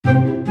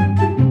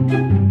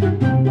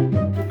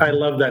I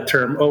love that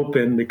term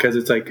open, because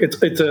it's like,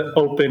 it's an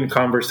open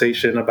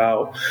conversation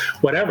about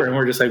whatever. And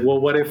we're just like, well,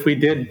 what if we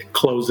did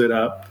close it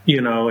up,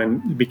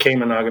 and became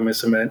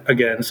monogamous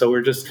again? So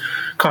we're just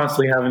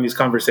constantly having these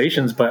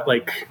conversations. But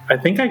like, I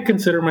think I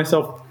consider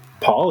myself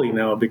poly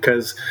now,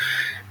 because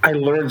I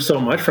learned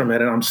so much from it,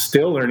 and I'm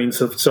still learning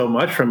so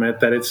much from it,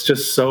 that it's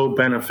just so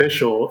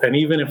beneficial. And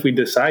even if we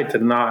decide to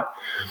not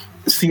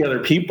see other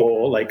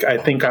people, like, I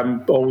think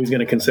I'm always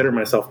going to consider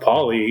myself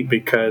poly,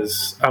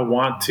 because I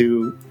want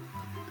to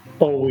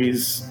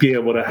always be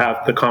able to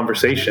have the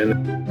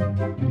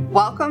conversation.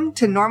 Welcome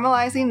to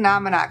Normalizing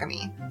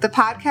Non-Monogamy, the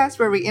podcast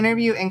where we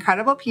interview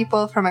incredible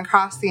people from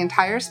across the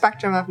entire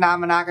spectrum of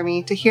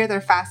non-monogamy to hear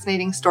their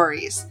fascinating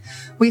stories.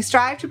 We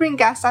strive to bring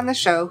guests on the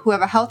show who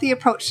have a healthy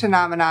approach to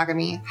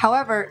non-monogamy.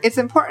 However, it's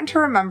important to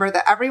remember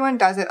that everyone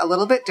does it a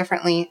little bit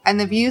differently, and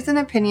the views and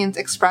opinions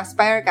expressed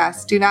by our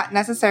guests do not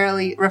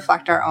necessarily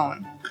reflect our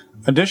own.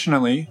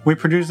 Additionally, we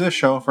produce this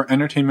show for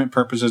entertainment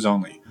purposes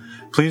only.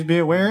 Please be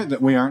aware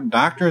that we aren't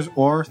doctors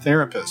or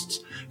therapists.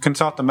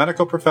 Consult a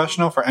medical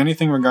professional for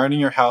anything regarding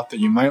your health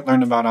that you might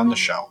learn about on the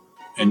show.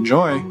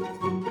 Enjoy!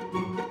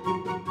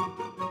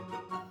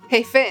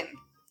 Hey, Finn.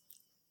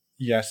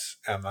 Yes,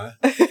 Emma.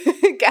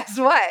 Guess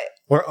what?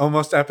 We're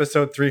almost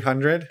episode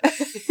 300.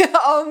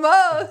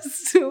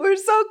 Almost. We're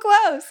so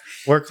close.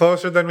 We're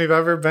closer than we've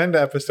ever been to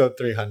episode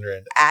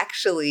 300.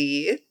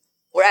 Actually,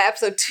 we're at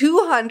episode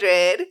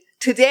 200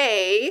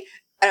 today,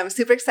 and I'm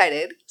super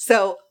excited.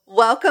 So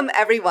welcome,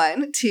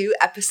 everyone, to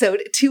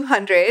episode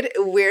 200.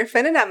 We're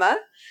Finn and Emma,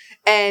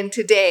 and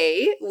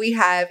today we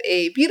have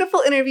a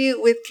beautiful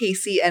interview with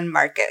Casey and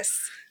Marcus.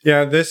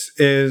 Yeah, this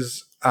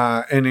is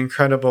an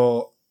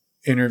incredible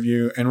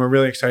interview, and we're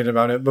really excited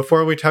about it.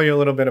 Before we tell you a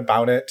little bit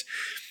about it,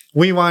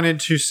 we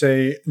wanted to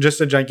say just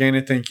a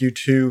gigantic thank you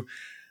to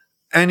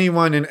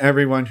anyone and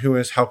everyone who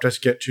has helped us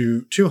get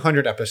to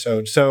 200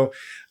 episodes. So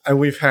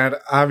we've had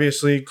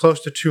obviously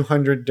close to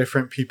 200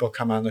 different people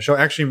come on the show.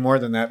 Actually, more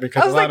than that,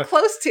 because I was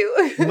close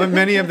to.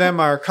 Many of them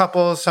are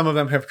couples. Some of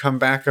them have come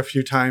back a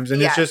few times,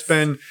 and It's just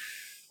been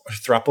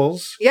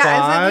thruples.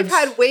 Yeah, we've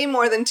had way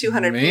more than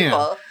 200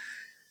 people.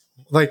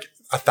 Like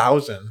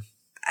 1,000.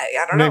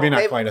 I don't know. Maybe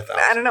not quite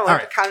 1,000. I don't know. We'll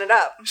have to count it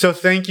up. So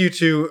thank you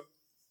to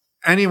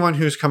anyone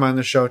who's come on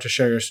the show to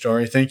share your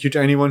story. Thank you to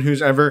anyone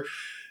who's ever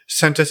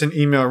sent us an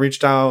email,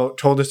 reached out,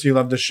 told us you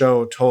love the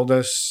show, told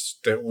us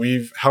that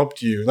we've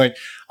helped you. Like,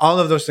 all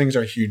of those things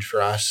are huge for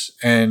us,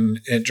 and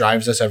it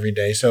drives us every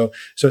day. So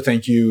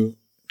thank you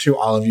to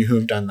all of you who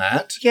have done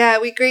that. Yeah,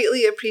 we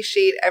greatly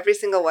appreciate every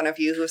single one of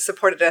you who has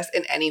supported us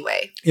in any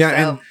way.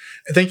 Yeah, and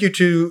thank you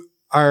to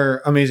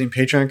our amazing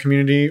Patreon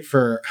community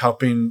for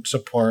helping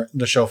support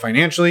the show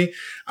financially,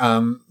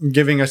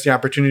 giving us the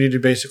opportunity to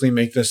basically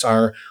make this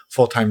our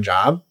full-time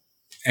job.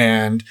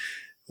 And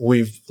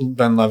we've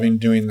been loving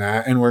doing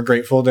that. And we're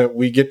grateful that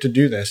we get to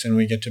do this and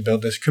we get to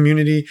build this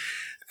community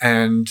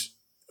and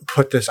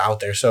put this out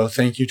there. So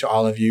thank you to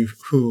all of you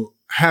who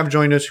have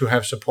joined us, who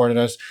have supported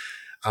us.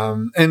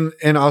 And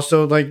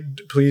also,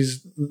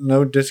 please,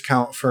 not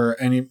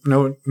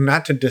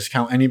to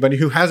discount anybody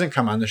who hasn't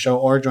come on the show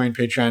or joined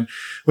Patreon.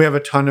 We have a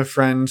ton of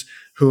friends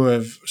who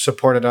have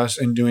supported us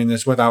in doing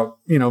this without,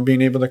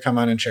 being able to come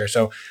on and share.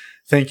 So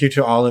thank you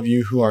to all of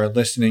you who are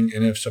listening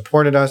and have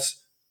supported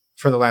us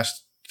for the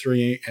last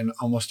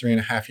almost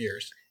 3.5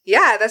 years.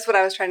 Yeah, that's what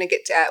I was trying to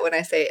get at when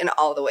I say in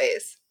all the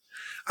ways.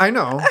 I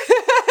know.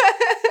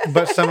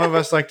 But some of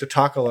us like to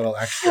talk a little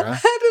extra.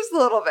 Just a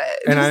little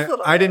bit. And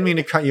I didn't mean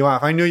to cut you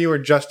off. I knew you were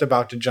just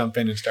about to jump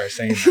in and start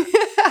saying that.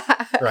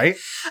 Right?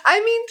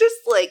 I mean, just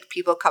like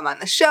people come on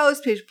the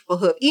shows, people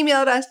who have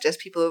emailed us, just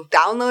people who have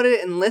downloaded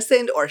it and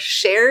listened or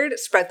shared,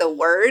 spread the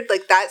word.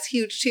 Like, that's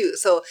huge too.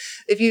 So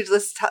if you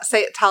just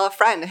tell a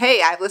friend,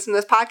 hey, I've listened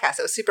to this podcast,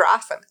 it was super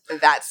awesome. And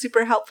that's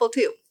super helpful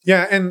too.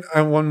 Yeah, and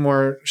one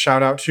more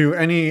shout out to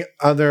any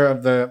other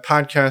of the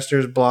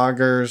podcasters,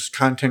 bloggers,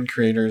 content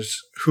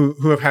creators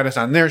who have had us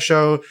on their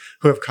show,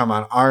 who have come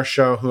on our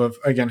show, who have,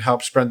 again,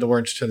 helped spread the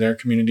words to their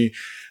community.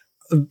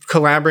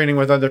 Collaborating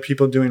with other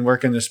people doing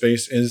work in the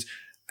space is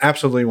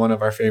absolutely one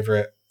of our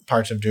favorite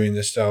parts of doing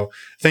this. So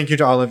thank you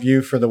to all of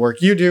you for the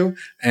work you do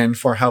and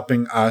for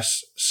helping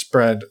us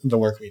spread the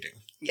work we do.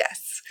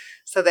 Yes.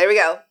 So there we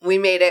go. We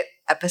made it,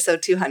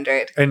 episode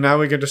 200. And now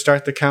we get to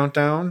start the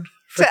countdown.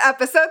 To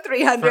episode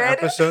 300. For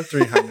episode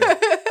 300.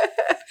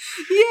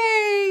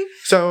 Yay!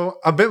 So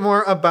a bit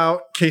more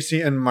about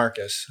Casey and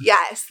Marcus.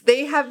 Yes.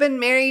 They have been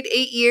married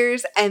 8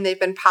 years and they've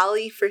been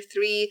poly for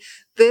 3.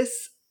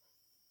 This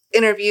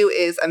interview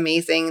is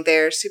amazing.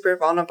 They're super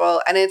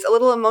vulnerable and it's a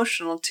little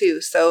emotional too.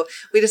 So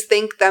we just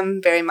thank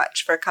them very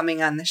much for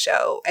coming on the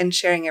show and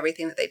sharing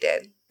everything that they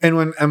did. And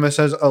when Emma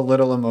says a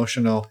little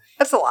emotional,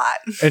 that's a lot.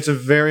 It's a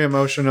very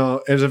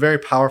emotional, it's a very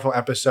powerful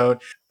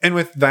episode. And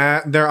with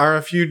that, there are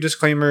a few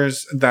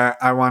disclaimers that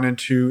I wanted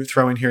to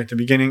throw in here at the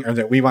beginning, or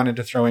that we wanted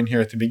to throw in here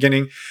at the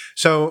beginning.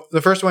 So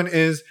the first one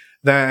is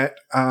that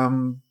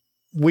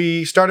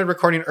we started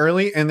recording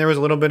early and there was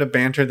a little bit of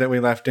banter that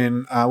we left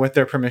in with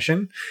their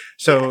permission.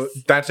 So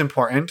That's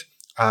important.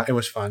 It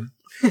was fun.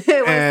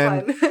 It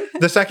was fun.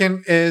 The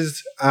second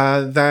is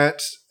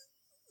that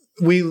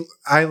we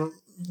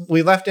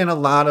left in a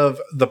lot of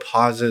the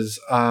pauses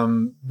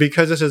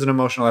because this is an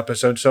emotional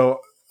episode. So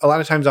a lot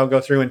of times I'll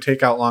go through and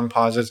take out long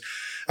pauses.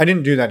 I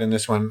didn't do that in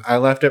this one. I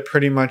left it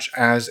pretty much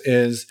as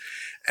is.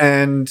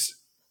 And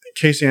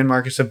Casey and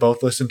Marcus have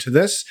both listened to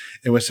this.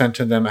 It was sent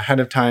to them ahead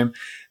of time,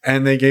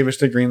 and they gave us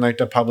the green light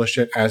to publish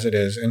it as it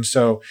is. And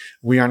so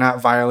we are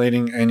not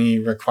violating any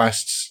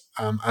requests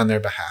on their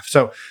behalf.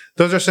 So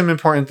those are some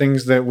important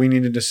things that we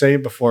needed to say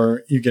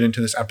before you get into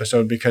this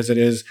episode, because it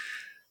is,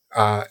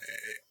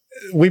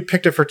 we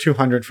picked it for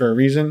 200 for a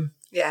reason.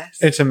 Yes.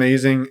 It's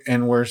amazing,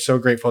 and we're so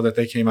grateful that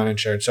they came on and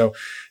shared. So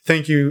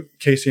thank you,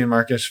 Casey and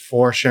Marcus,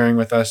 for sharing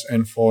with us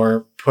and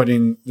for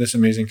putting this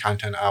amazing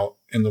content out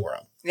in the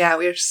world. Yeah,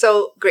 we're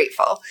so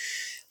grateful.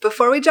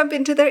 Before we jump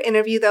into their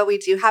interview, though, we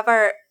do have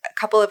a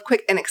couple of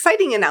quick and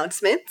exciting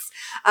announcements.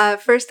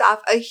 First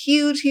off, a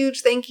huge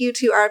thank you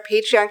to our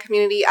Patreon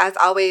community. As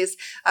always,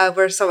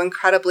 we're so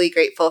incredibly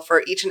grateful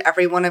for each and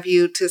every one of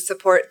you to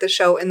support the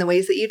show in the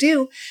ways that you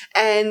do.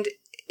 And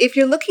if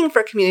you're looking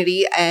for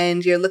community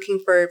and you're looking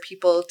for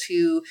people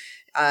to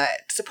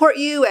support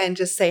you and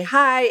just say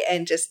hi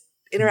and just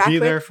interact be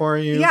with, there for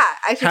you. Yeah,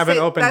 I should have say an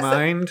open that's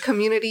mind.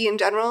 Community in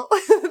general,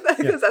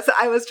 because that's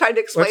I was trying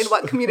to explain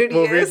what community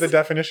we'll is. We'll read the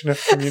definition of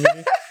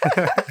community.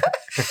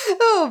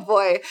 Oh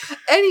boy.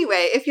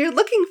 Anyway, if you're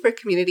looking for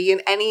community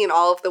in any and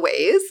all of the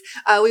ways,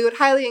 we would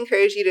highly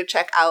encourage you to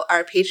check out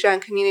our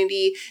Patreon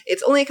community.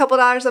 It's only a couple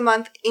dollars a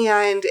month,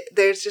 and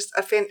there's just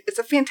it's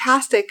a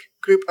fantastic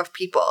group of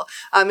people.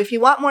 If you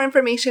want more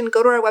information,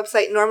 go to our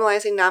website,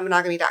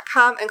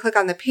 normalizingnonmonogamy.com, and click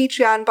on the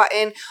Patreon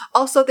button.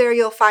 Also there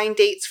you'll find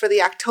dates for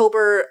the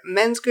October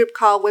men's group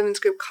call, women's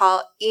group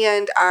call,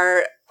 and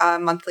our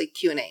monthly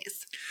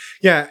Q&As.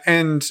 Yeah,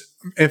 and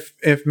if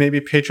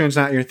maybe Patreon's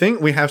not your thing,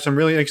 we have some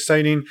really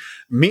exciting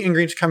meet and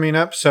greets coming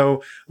up.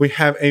 So we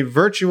have a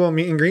virtual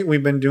meet and greet.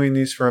 We've been doing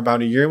these for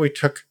about a year. We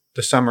took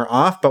the summer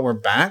off, but we're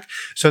back.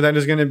 So that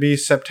is going to be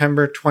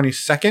September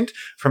 22nd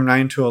from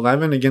 9 to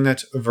 11. Again,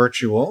 that's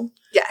virtual.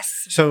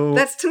 Yes. So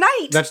that's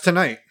tonight. That's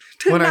tonight.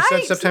 When I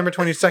said September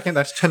 22nd,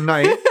 that's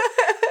tonight.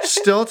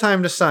 Still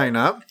time to sign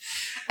up.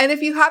 And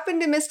if you happen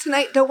to miss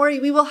tonight, don't worry.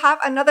 We will have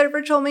another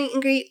virtual meet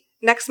and greet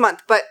next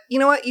month. But you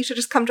know what? You should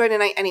just come join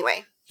tonight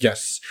anyway.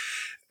 Yes.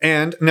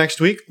 And next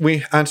week,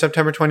 on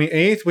September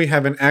 28th, we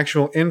have an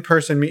actual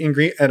in-person meet and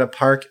greet at a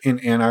park in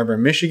Ann Arbor,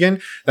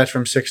 Michigan. That's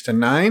from 6 to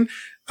 9.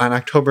 On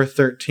October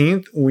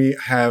 13th, we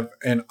have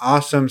an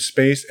awesome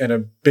space at a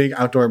big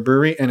outdoor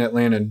brewery in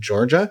Atlanta,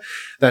 Georgia.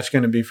 That's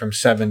going to be from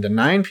 7 to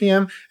 9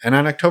 p.m. And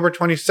on October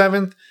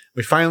 27th,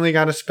 we finally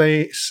got a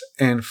space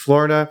in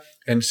Florida,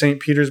 in St.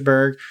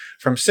 Petersburg,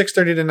 from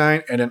 6:30 to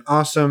 9 at an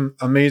awesome,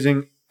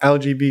 amazing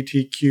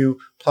LGBTQ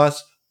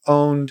plus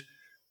owned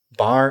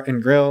bar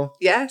and grill.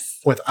 Yes.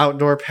 With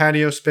outdoor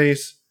patio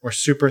space. We're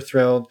super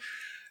thrilled.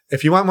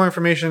 If you want more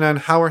information on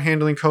how we're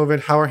handling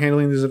COVID, how we're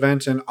handling these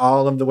events, and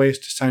all of the ways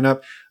to sign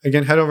up,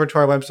 again, head over to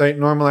our website,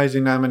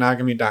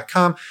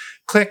 normalizingnonmonogamy.com.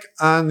 Click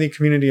on the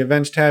community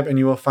events tab, and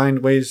you will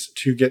find ways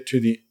to get to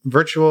the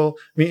virtual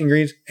meet and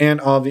greets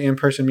and all the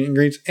in-person meet and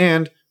greets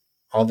and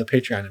all the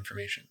Patreon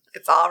information.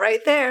 It's all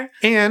right there.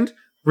 And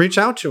reach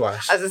out to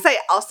us. As I say,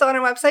 also on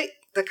our website,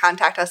 the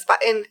contact us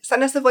button.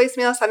 Send us a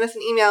voicemail, send us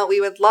an email. We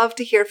would love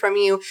to hear from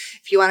you.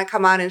 If you want to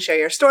come on and share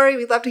your story,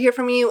 we'd love to hear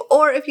from you.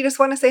 Or if you just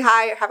want to say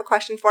hi or have a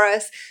question for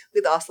us,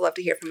 we'd also love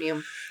to hear from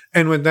you.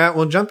 And with that,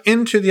 we'll jump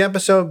into the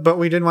episode, but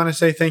we did want to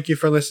say thank you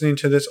for listening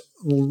to this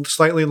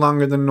slightly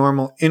longer than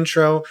normal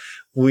intro.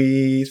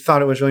 We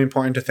thought it was really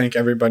important to thank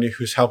everybody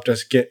who's helped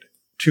us get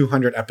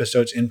 200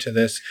 episodes into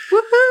this.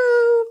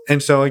 Woohoo!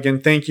 And so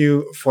again, thank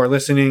you for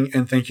listening,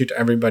 and thank you to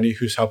everybody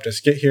who's helped us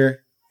get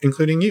here,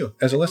 including you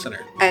as a listener.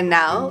 And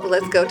now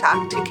let's go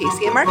talk to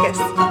Casey and Marcus.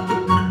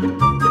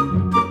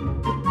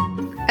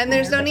 And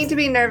there's no need to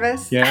be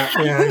nervous. Yeah,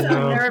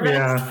 nervous.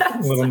 Yeah,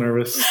 a little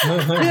nervous.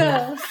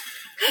 Yeah.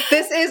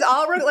 This is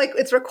all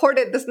it's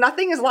recorded.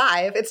 Nothing is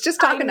live. It's just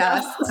talking to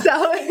us.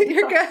 So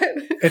you're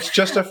good. It's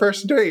just a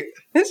first date.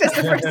 It's just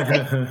a first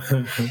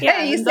date.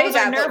 Yeah, you say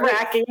that,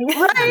 nerve-wracking.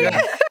 Right.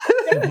 Yeah.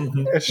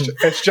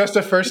 It's just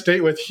a first date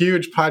with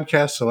huge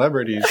podcast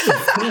celebrities.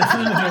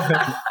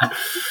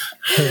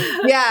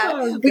 Yeah.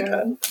 Oh,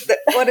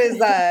 what is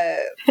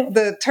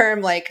the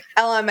term, like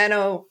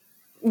LMNO,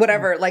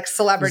 whatever, like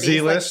celebrities?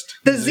 Z-list?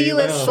 Like the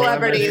Z-list Z-list.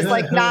 celebrities,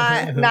 like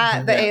not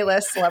the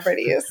A-list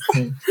celebrities.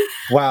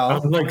 Wow.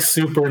 I'm like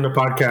super into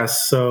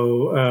podcasts,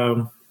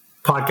 so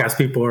podcast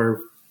people are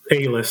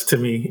A-list to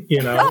me,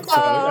 you know. Oh,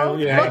 So,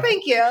 well,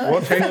 thank you.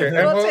 We'll take it.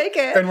 We'll take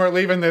it. And we're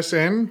leaving this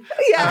in.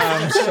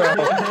 Yeah.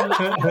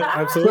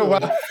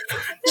 Absolutely.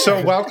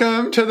 So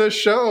welcome to the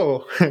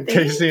show,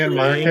 Casey and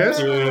Marcus.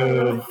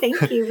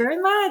 Thank you very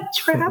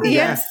much for having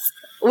Yes. us.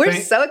 We're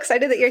so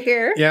excited that you're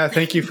here. Yeah,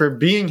 thank you for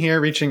being here,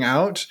 reaching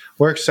out.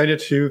 We're excited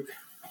to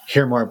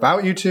hear more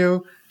about you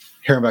two,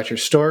 hear about your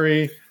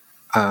story.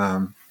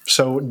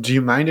 So do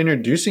you mind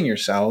introducing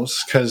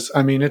yourselves? Because,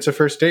 I mean, it's a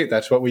first date.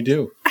 That's what we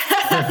do.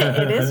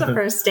 It is a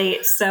first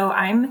date. So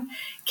I'm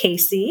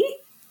Casey.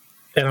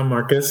 And I'm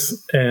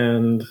Marcus,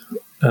 and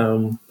I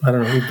don't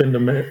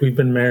know. We've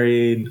been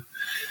married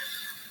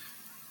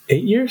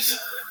 8 years.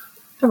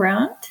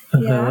 Around,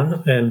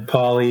 yeah. And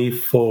Polly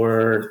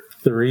for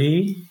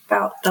 3.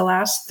 About the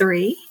last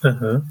 3.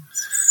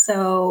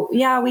 So,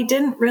 yeah, we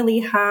didn't really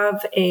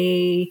have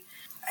we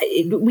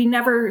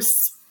never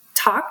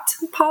talked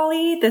to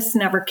Polly. This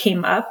never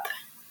came up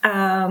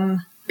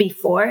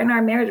before in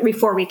our marriage,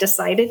 before we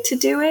decided to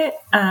do it,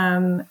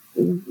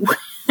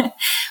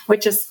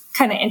 which is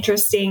kind of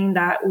interesting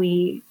that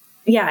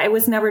it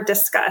was never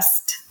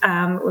discussed.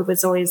 It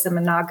was always a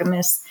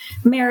monogamous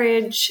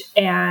marriage.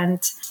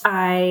 And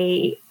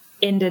I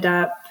ended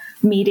up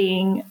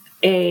meeting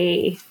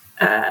a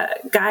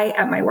guy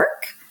at my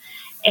work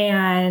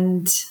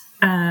and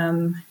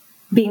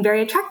being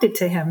very attracted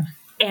to him.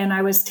 And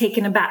I was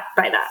taken aback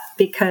by that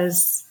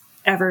because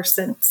ever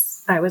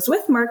since I was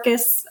with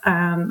Marcus,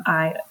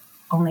 I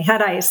only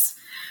had eyes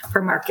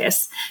for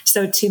Marcus.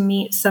 So to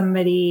meet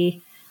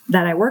somebody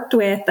that I worked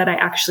with that I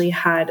actually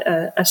had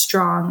a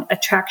strong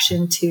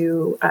attraction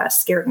to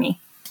scared me.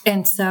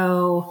 And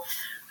so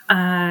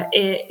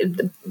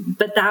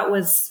but that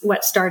was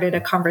what started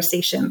a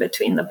conversation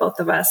between the both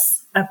of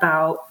us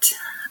about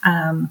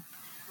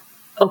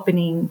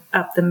opening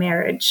up the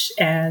marriage.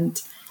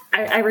 And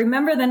I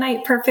remember the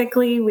night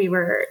perfectly. We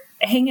were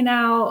hanging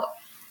out.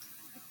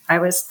 I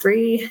was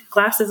 3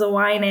 glasses of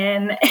wine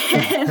in,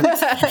 and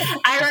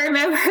I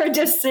remember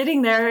just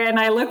sitting there, and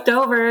I looked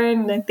over,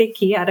 and I think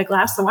he had a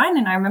glass of wine,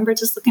 and I remember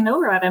just looking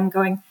over at him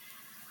going,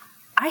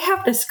 I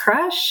have this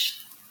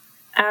crush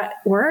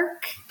at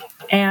work,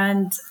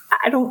 and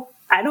I don't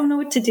know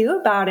what to do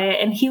about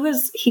it. And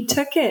he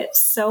took it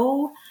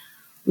so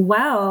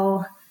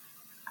well,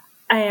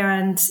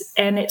 and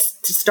it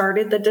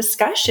started the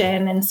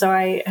discussion. And so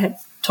I had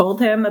told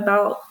him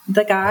about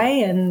the guy,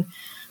 and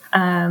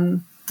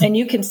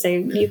you can say,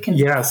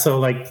 Yeah. So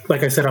like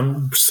I said,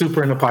 I'm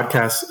super into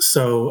podcasts.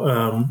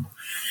 So,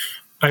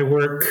 I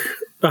work,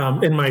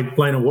 in my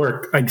line of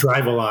work, I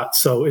drive a lot.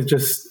 So it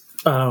just,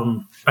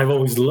 I've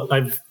always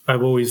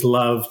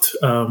loved,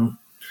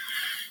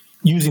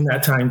 using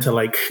that time to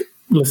like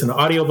listen to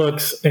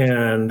audiobooks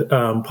and,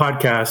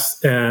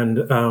 podcasts.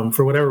 And,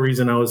 for whatever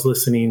reason, I was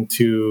listening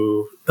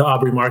to the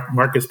Aubrey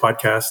Marcus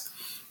podcast,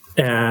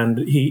 and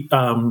he,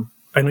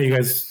 I know you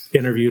guys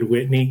interviewed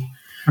Whitney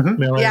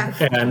Miller,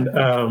 and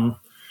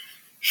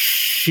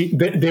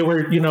they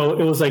were,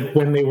 it was like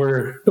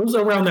it was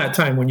around that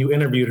time when you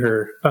interviewed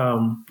her,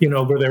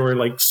 where they were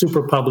like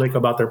super public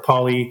about their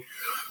poly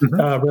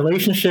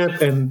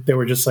relationship, and they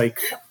were just like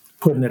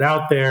putting it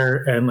out there,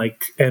 and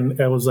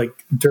it was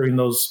like during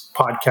those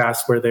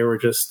podcasts where they were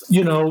just,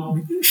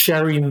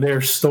 sharing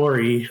their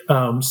story.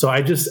 So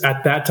I just,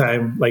 at that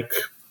time, like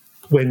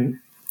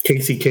when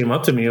Casey came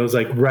up to me, it was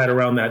like right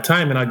around that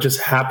time. And I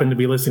just happened to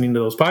be listening to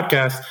those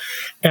podcasts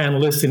and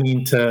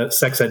listening to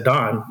Sex at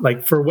Dawn,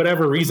 like for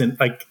whatever reason,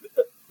 like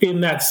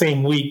in that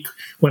same week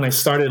when I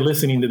started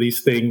listening to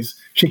these things,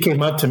 she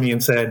came up to me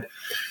and said,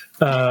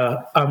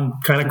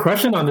 I'm kind of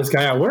crushing on this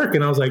guy at work.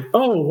 And I was like,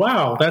 oh,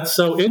 wow, that's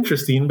so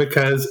interesting,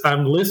 because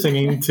I'm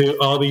listening to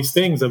all these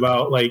things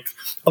about like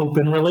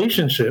open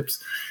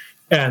relationships.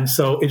 And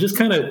so it just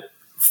kind of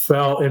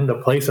fell into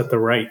place at the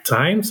right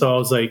time. So I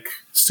was like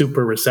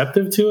super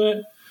receptive to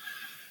it.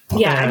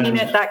 Yeah, and, I mean,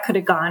 that could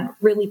have gone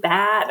really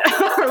bad.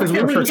 Because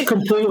really we're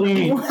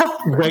completely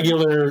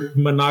regular,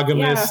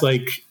 monogamous,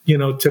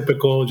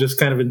 typical, just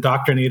kind of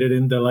indoctrinated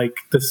into like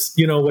this,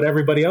 what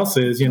everybody else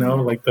is,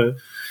 like the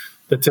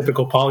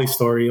typical poly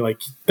story, like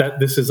that.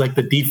 This is like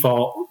the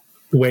default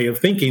way of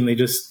thinking. They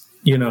just,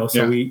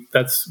 we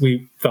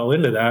fell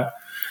into that,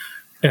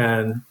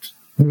 and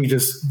me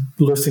just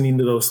listening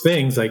to those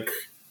things, like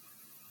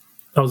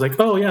I was like,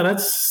 oh yeah, that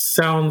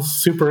sounds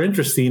super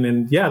interesting,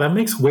 and yeah, that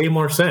makes way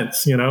more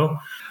sense,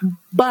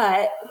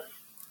 But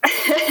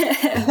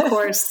of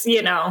course,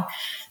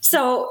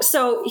 so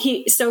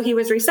he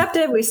was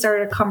receptive. We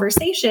started a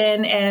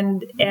conversation,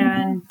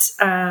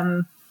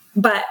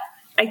 but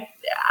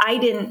I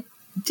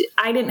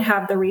didn't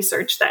have the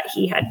research that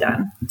he had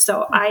done.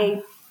 So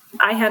I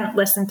hadn't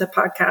listened to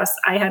podcasts.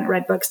 I hadn't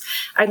read books.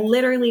 I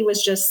literally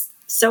was just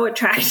so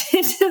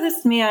attracted to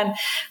this man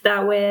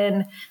that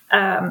when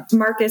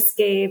Marcus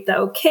gave the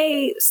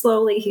okay,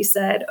 slowly he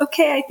said,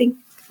 okay, I think,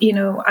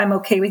 I'm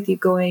okay with you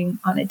going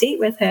on a date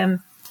with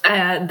him.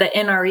 The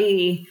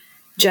NRE,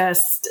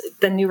 just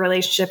the new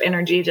relationship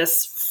energy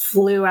just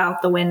flew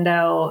out the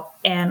window,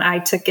 and I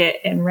took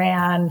it and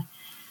ran.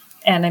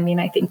 And I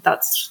mean, I think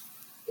that's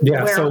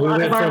so we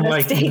went from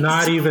like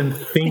not even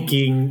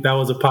thinking that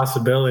was a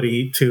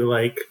possibility to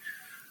like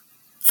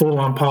full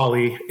on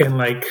poly in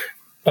like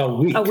a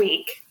week.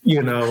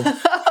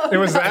 It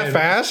was that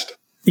fast?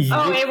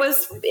 Oh, it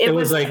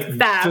was like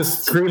fast.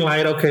 Just green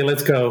light. Okay,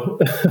 let's go.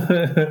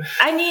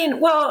 I mean,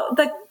 well,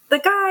 the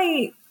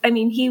guy, I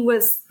mean, he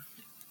was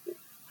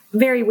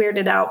very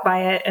weirded out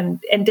by it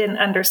and didn't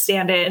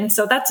understand it. And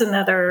so that's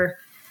another,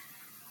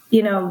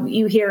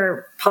 you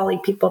hear poly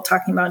people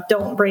talking about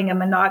don't bring a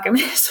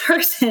monogamous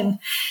person.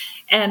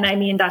 And I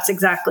mean, that's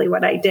exactly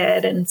what I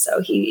did. And so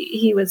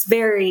he was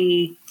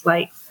very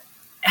like,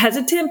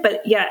 hesitant,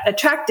 but yet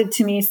attracted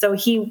to me. So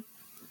he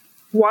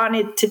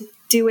wanted to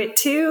do it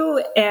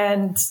too.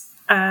 And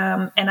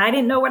I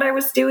didn't know what I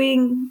was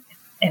doing,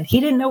 and he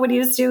didn't know what he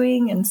was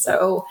doing. And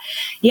so,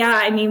 yeah,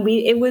 I mean,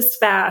 it was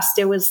fast.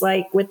 It was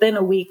like within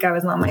a week I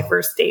was on my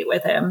first date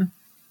with him.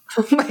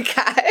 Oh my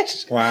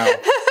gosh. Wow.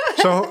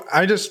 So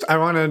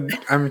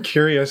I'm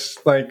curious,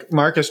 like,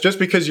 Marcus, just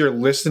because you're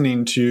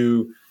listening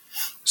to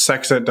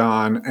Sex at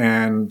Dawn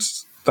and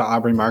the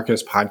Aubrey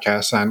Marcus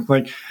podcast, and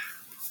like,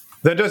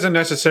 that doesn't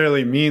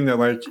necessarily mean that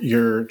like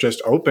you're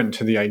just open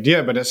to the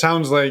idea, but it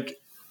sounds like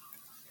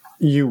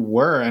you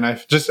were. And I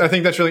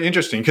think that's really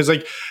interesting, because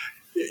like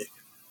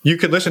you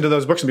could listen to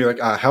those books and be like,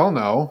 hell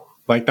no,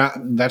 like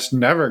that's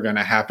never going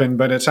to happen.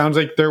 But it sounds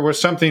like there was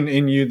something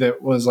in you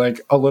that was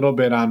like a little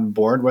bit on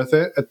board with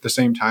it at the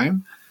same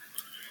time.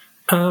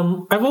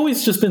 I've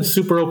always just been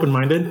super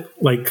open-minded.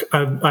 Like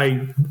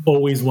I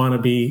always want to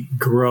be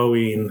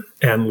growing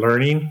and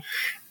learning.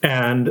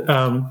 And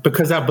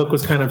because that book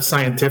was kind of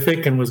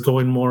scientific and was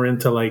going more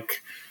into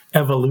like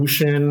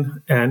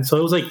evolution, and so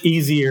it was like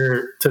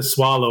easier to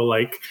swallow.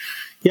 Like,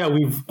 yeah,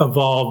 we've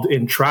evolved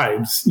in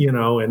tribes,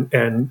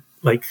 and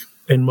like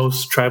in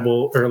most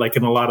tribal, or like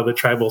in a lot of the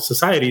tribal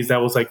societies,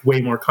 that was like way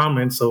more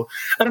common. So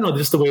I don't know,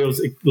 just the way it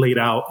was laid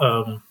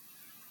out.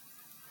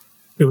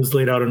 It was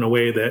laid out in a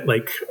way that,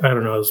 like, I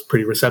don't know, I was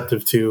pretty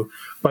receptive to.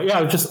 But yeah,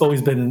 I've just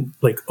always been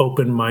like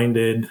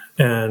open-minded,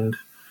 and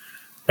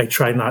I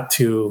try not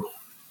to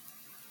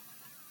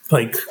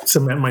like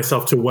cement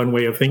myself to one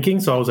way of thinking.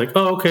 So I was like,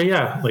 oh, okay,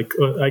 yeah. Like,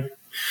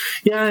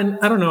 and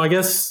I don't know, I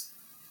guess.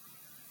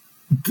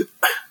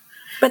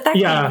 But that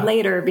came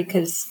later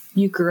because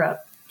you grew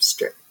up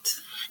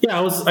strict.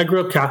 Yeah, I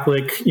grew up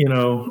Catholic,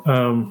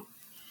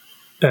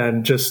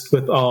 and just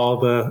with all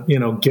the,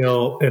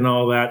 guilt and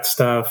all that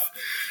stuff.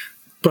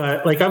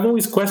 But like, I've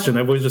always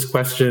just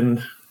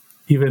questioned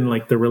even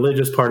like the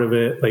religious part of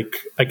it. Like,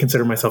 I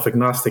consider myself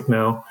agnostic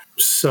now.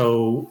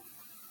 So,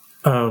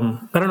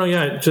 I don't know.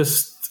 Yeah,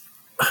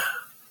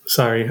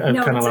 sorry, I've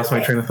kind of lost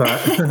my train of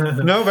thought.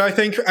 No, but I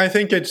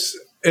think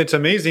it's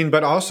amazing,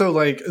 but also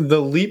like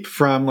the leap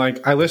from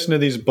like, I listen to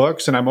these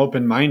books and I'm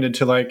open-minded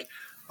to like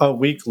a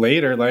week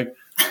later, like,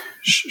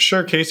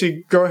 sure,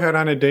 Casey, go ahead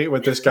on a date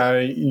with this guy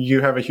you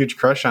have a huge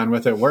crush on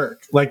with at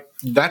work. Like,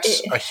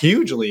 that's a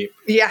huge leap.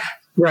 Yeah.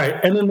 Right.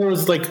 And then there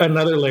was like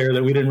another layer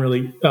that we didn't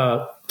really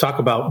talk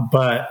about,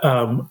 but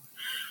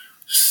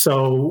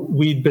so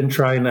we'd been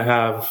trying to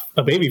have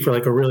a baby for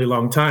like a really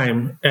long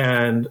time,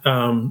 and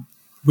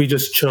we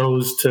just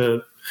chose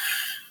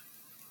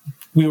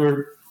we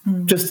were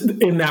just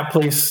in that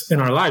place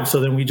in our lives. So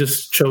then we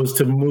just chose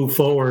to move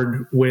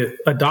forward with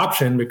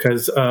adoption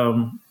because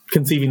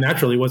conceiving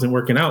naturally wasn't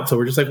working out. So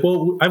we're just like,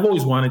 well, I've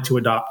always wanted to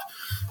adopt.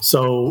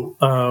 So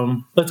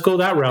let's go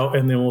that route,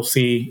 and then we'll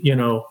see,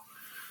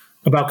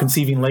 about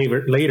conceiving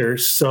later.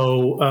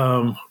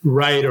 So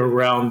right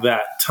around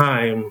that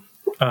time,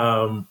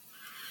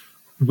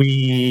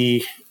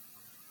 we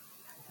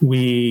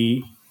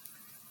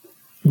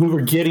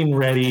were getting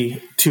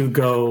ready to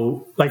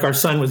go, like our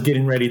son was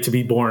getting ready to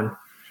be born.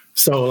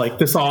 So like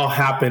this all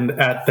happened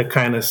at the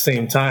kind of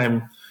same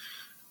time.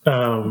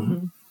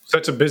 So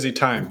it's a busy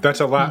time.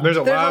 That's a lot. There's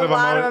a lot of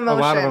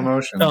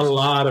emotions. A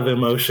lot of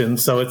emotion.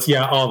 So it's,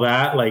 all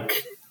that,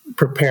 like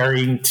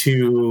preparing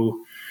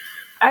to...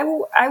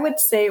 I would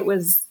say it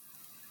was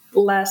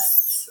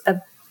less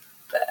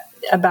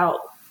about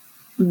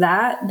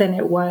that than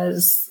it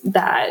was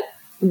that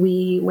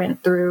we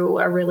went through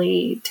a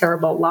really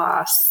terrible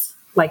loss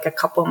like a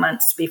couple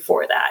months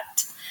before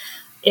that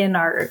in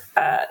our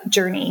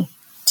journey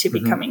to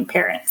becoming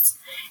parents.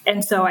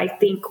 And so I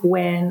think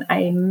when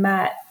I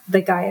met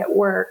the guy at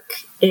work,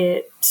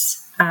 it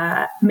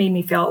made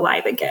me feel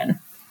alive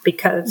again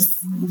because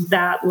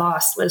that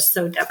loss was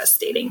so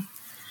devastating.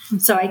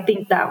 So I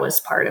think that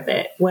was part of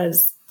it.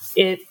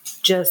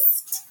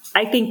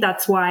 I think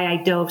that's why I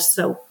dove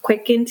so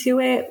quick into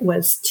it,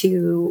 was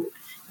to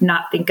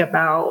not think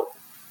about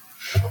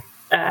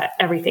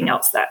everything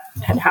else that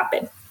had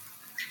happened.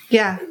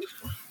 Yeah.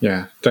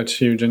 Yeah, that's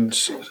huge. And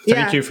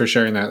thank you for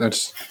sharing that.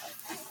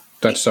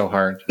 That's so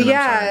hard.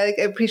 I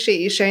appreciate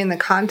you sharing the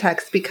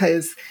context,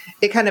 because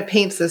it kind of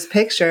paints this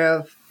picture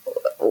of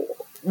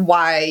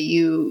why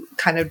you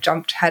kind of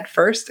jumped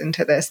headfirst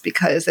into this,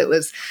 because it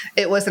was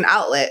an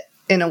outlet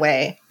in a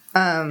way.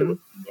 Yeah,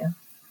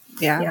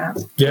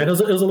 it was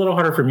a little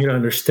harder for me to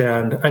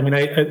understand. I mean,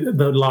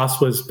 the loss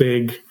was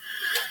big,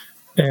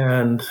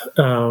 and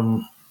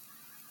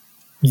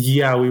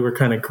we were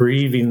kind of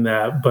grieving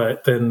that,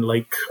 but then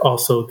like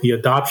also the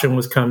adoption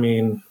was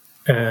coming,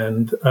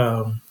 and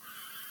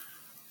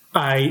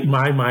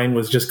my mind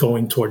was just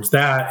going towards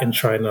that and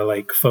trying to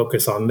like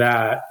focus on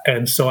that.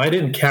 And so I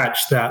didn't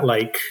catch that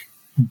like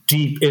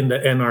deep into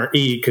NRE,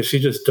 because she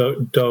just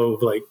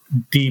dove like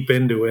deep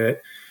into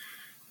it.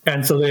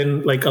 And so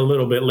then like a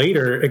little bit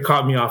later, it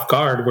caught me off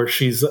guard where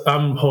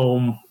I'm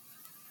home,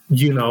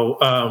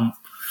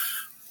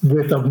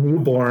 with a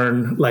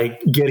newborn,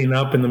 like getting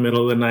up in the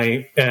middle of the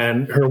night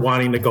and her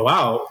wanting to go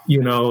out,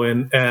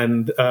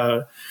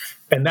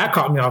 And that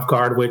caught me off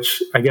guard,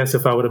 which I guess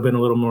if I would have been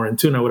a little more in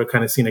tune, I would have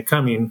kind of seen it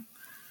coming.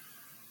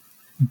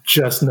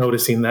 Just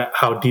noticing that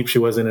how deep she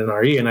was in an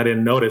RE. And I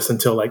didn't notice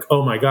until like,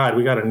 oh my God,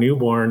 we got a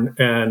newborn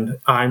and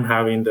I'm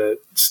having to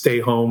stay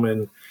home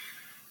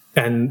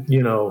and,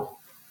 you know,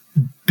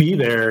 be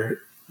there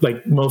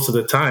like most of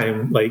the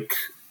time. Like,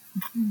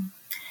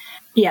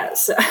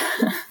 yes,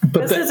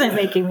 but this isn't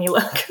making me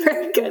look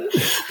very good,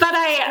 but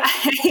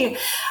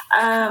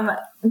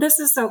this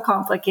is so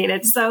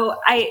complicated. So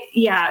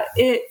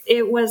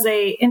it was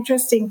a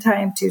interesting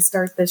time to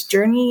start this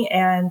journey.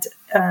 And,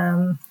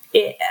 I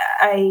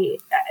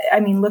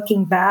mean,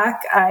 looking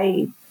back,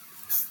 I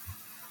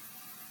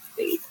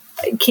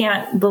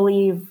can't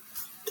believe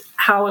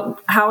how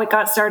it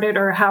got started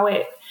or how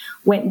it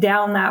went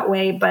down that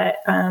way. But,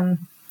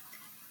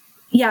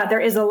 there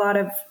is a lot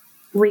of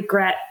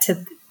regret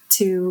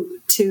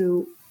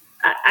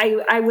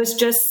I was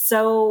just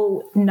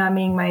so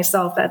numbing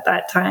myself at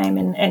that time,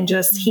 and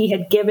just, he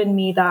had given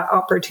me that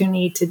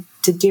opportunity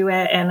to do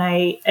it. And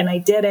I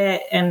did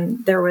it.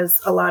 And there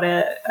was a lot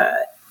of,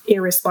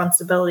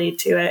 irresponsibility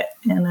to it.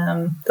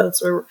 And,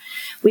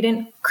 we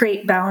didn't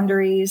create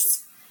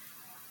boundaries.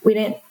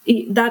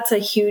 That's a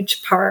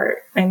huge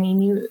part. I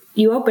mean,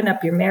 you open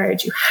up your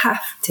marriage, you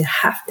have to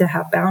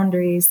have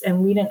boundaries,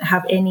 and we didn't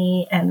have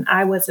any, and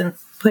I wasn't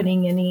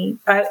putting any,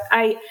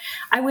 I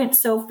went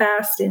so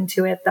fast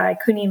into it that I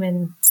couldn't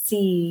even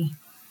see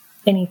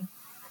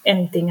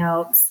anything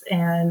else.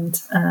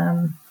 And,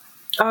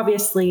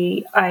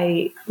 obviously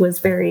I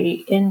was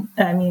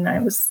I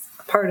was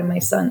part of my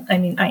son. I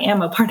mean, I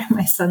am a part of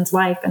my son's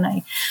life,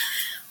 and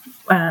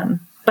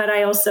but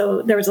I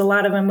also, there was a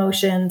lot of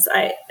emotions.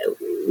 I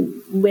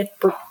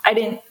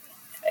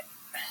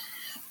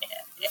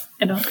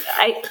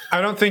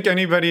don't think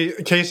anybody,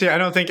 Casey, I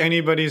don't think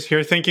anybody's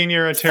here thinking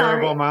you're a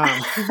terrible mom.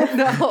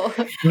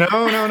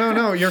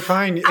 No, you're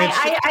fine. No.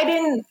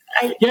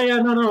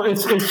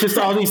 It's just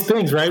all these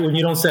things, right? When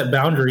you don't set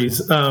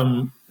boundaries,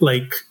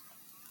 like,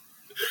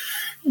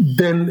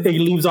 then it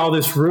leaves all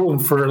this room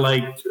for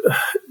like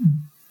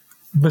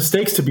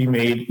mistakes to be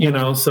made, you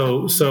know?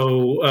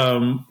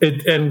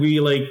 And we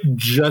like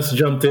just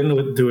jumped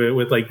into it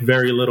with like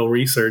very little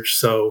research.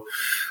 So,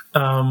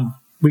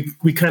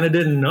 we kind of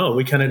didn't know.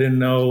 We kind of didn't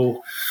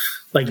know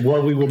like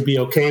what we would be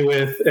okay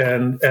with.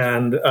 And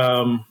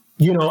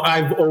you know,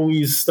 I've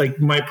always, like,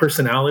 my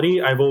personality,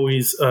 I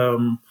always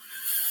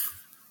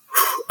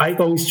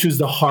choose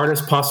the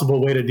hardest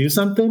possible way to do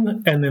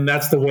something. And then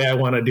that's the way I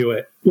want to do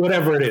it,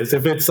 whatever it is.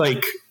 If it's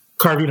like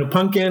carving a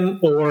pumpkin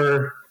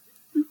or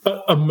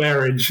a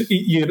marriage,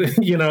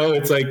 you know,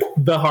 it's like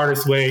the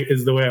hardest way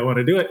is the way I want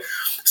to do it.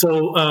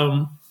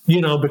 So,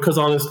 you know, because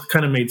all this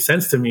kind of made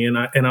sense to me, and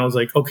I was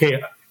like,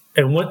 okay.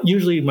 And what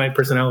usually my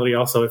personality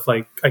also, if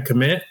like I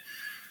commit,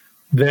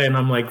 then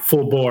I'm like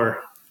full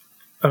bore.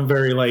 I'm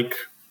very like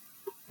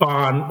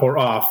on or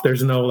off.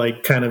 There's no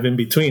like kind of in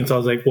between. So I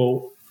was like,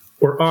 well,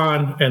 we're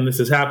on and this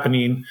is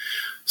happening.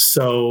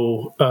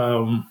 So,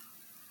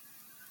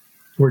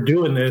 we're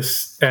doing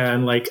this,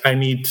 and like, I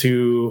need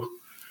to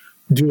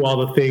do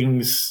all the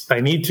things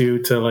I need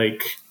to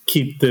like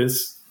keep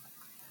this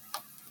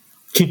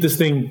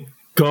thing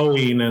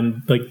going,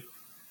 and like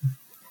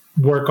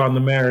work on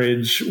the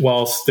marriage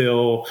while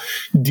still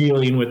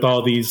dealing with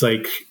all these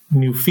like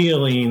new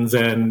feelings.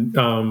 And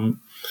I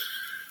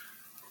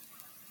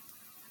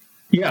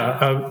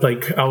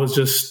was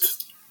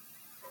just,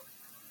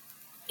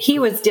 he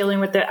was dealing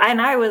with it, and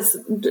I was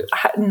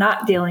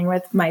not dealing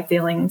with my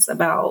feelings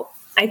about,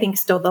 I think,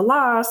 still the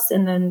loss,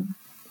 and then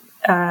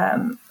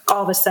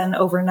all of a sudden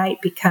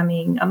overnight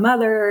becoming a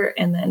mother,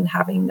 and then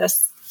having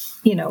this,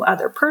 you know,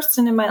 other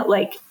person in my,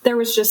 like, there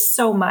was just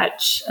so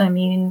much. I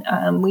mean,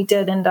 we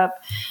did end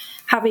up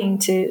having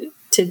to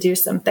do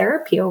some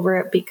therapy over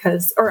it,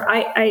 because, or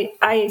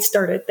I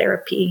started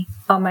therapy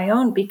on my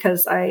own,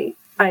 because I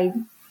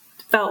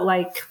felt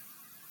like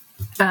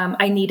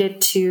I needed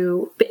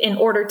to, in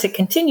order to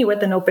continue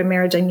with an open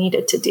marriage, I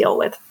needed to deal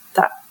with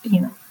that,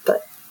 you know,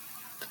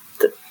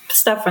 the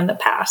stuff from the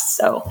past.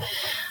 So,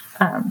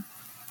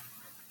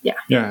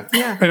 Yeah.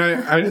 And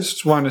I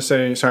just want to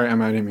say, sorry,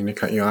 Emma, I didn't mean to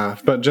cut you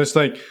off, but just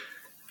like,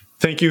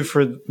 thank you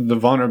for the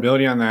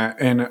vulnerability on that.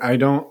 And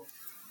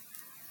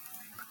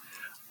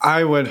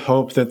I would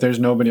hope that there's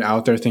nobody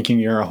out there thinking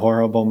you're a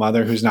horrible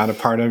mother who's not a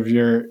part of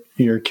your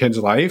kid's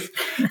life.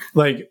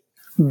 Like,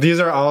 these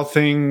are all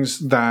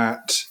things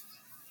that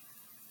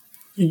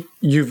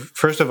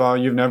first of all,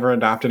 you've never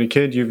adopted a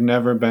kid, you've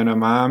never been a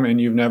mom, and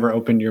you've never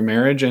opened your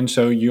marriage. And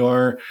so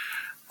you're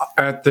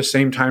at the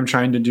same time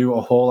trying to do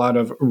a whole lot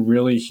of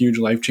really huge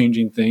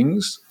life-changing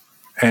things.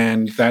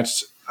 And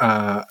that's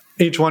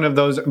each one of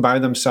those by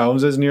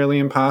themselves is nearly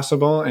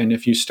impossible. And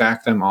if you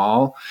stack them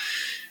all,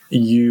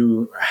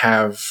 you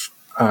have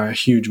a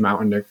huge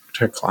mountain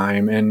to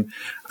climb. And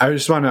I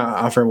just want to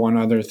offer one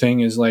other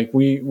thing is, like,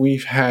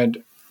 we've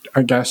had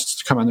our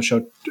guests come on the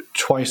show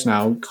twice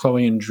now,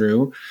 Chloe and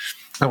Drew.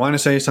 I want to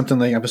say something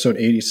like episode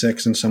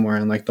 86 and somewhere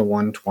in like the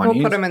 120s.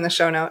 We'll put them in the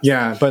show notes.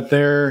 Yeah, but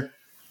they're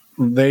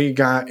they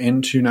got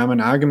into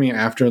non-monogamy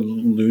after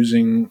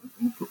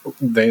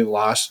they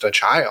lost a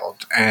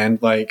child,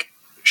 and like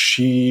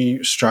she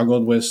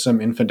struggled with some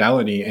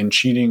infidelity and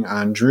cheating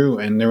on Drew,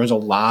 and there was a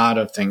lot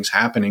of things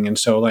happening. And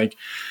so like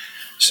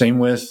same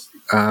with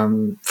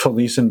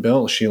Felice and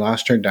Bill, she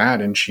lost her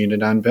dad and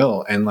cheated on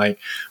Bill, and like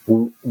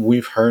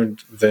we've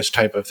heard this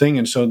type of thing.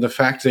 And so the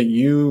fact that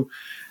you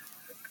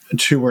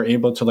two were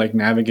able to like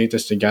navigate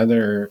this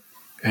together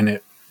and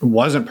it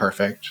wasn't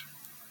perfect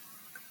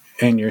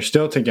and you're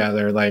still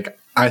together, like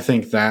I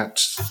think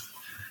that's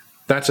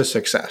a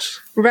success.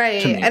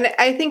 Right. And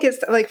I think it's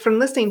like, from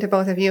listening to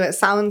both of you, it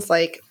sounds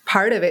like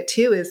part of it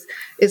too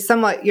is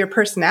somewhat your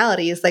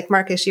personalities. Like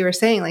Marcus, you were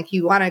saying, like,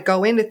 you want to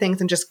go into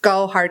things and just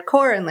go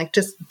hardcore and like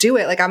just do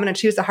it. Like, I'm going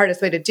to choose the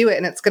hardest way to do it,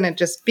 and it's going to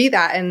just be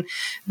that.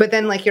 But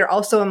then like you're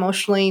also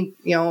emotionally,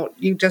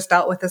 you just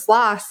dealt with this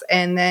loss,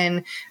 and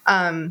then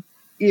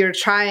you're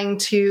trying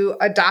to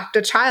adopt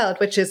a child,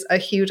 which is a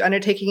huge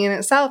undertaking in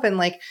itself. And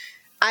like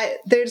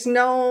there's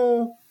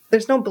no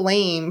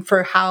blame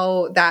for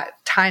how that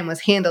time was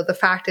handled. The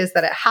fact is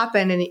that it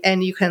happened,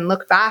 and you can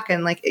look back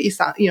and like you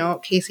saw,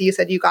 Casey, you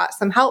said you got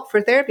some help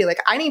for therapy. Like,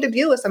 I need to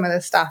deal with some of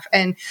this stuff.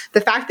 And the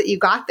fact that you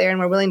got there and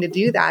were willing to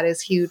do that is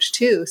huge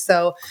too.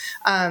 So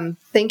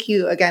thank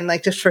you again,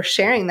 like just for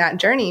sharing that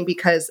journey,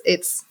 because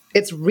it's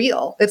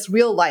real. It's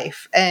real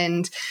life.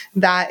 And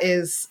that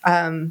is,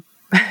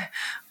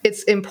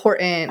 it's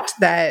important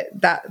that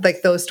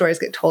like those stories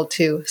get told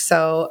too.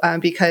 So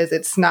because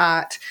it's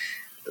not,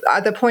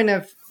 the point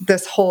of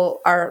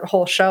our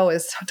whole show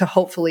is to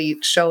hopefully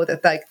show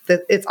that like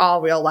that it's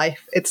all real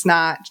life. It's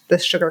not the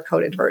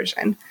sugar-coated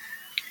version.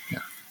 Yeah.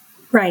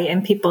 Right.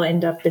 And people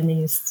end up in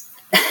these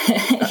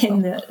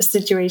in the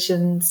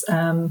situations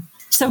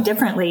so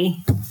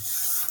differently,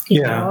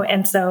 you know.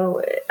 And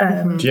so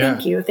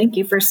thank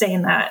you for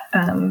saying that.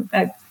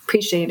 I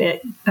appreciate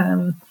it,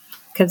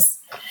 because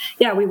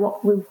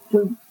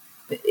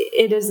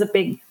it is a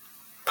big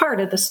part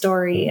of the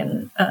story.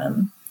 And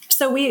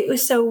So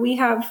we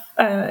have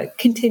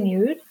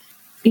continued,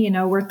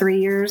 we're 3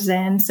 years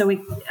in. So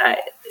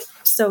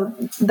so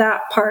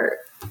that part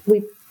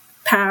we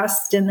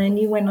passed, and then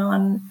you went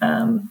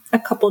on a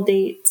couple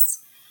dates.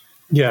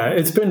 Yeah,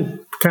 it's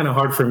been kind of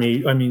hard for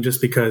me. I mean,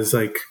 just because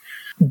like,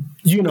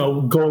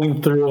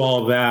 going through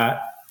all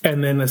that,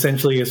 and then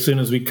essentially as soon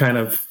as we kind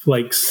of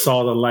like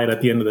saw the light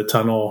at the end of the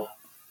tunnel,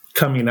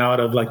 coming out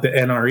of like the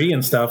NRE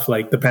and stuff,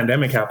 like the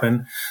pandemic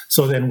happened.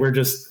 So then we're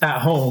just at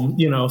home,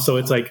 so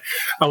it's like,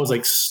 I was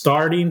like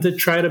starting to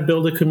try to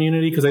build a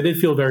community, because I did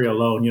feel very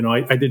alone.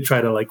 I did try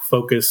to like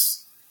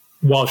focus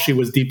while she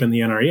was deep in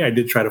the NRE. I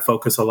did try to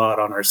focus a lot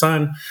on our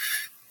son.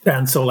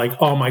 And so like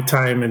all my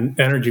time and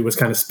energy was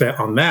kind of spent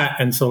on that.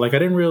 And so like, I'd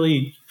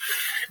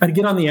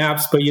get on the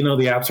apps, but the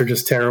apps are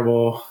just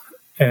terrible.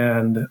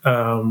 And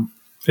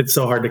it's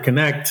so hard to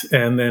connect.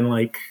 And then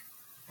like,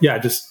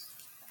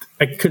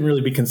 I couldn't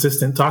really be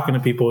consistent talking to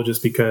people,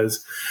 just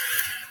because,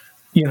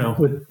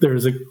 there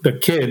was a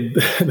kid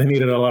that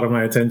needed a lot of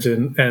my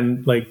attention.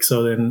 And like,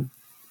 so then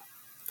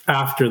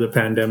after the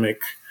pandemic,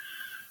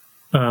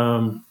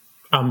 I'm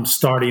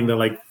starting to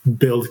like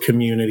build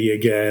community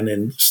again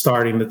and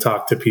starting to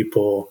talk to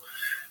people.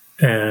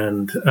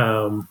 And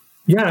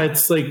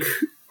it's like,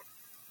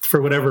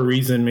 for whatever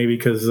reason, maybe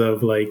because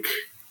of like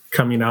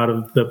coming out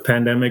of the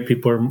pandemic,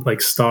 people are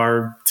like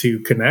starved to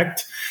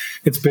connect.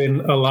 It's been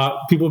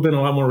people have been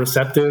a lot more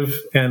receptive,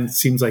 and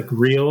seems like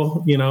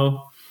real,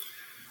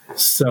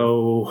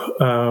 So,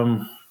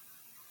 I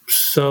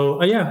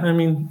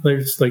mean,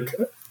 there's like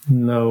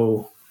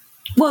no.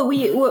 Well,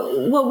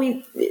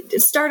 we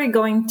started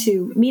going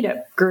to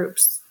meetup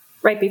groups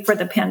right before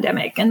the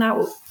pandemic, and that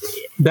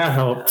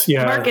helped.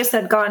 Yeah, Marcus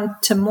had gone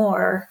to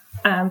more,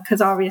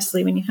 because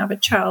obviously when you have a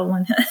child,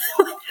 one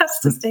has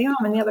to stay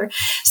home, and the other.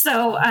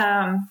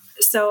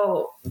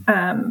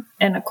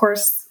 And of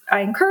course,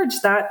 I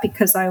encouraged that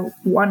because I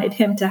wanted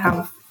him to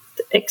have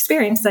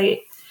experience. There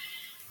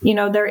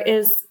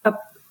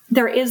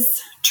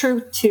is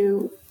truth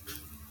to,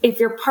 if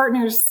your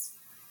partner's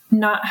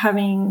not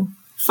having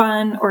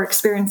fun or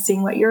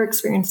experiencing what you're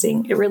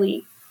experiencing, it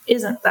really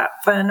isn't that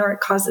fun, or it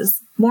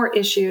causes more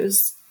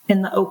issues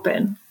in the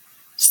open.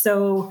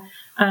 So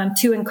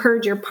to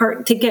encourage your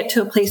partner, to get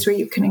to a place where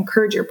you can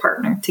encourage your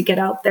partner to get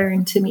out there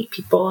and to meet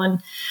people,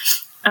 and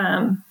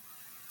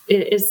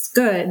it is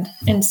good.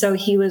 And so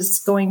he was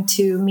going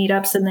to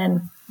meetups, and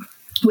then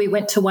we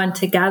went to one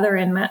together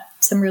and met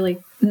some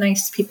really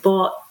nice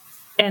people.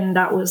 And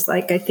that was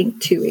like, I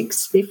think 2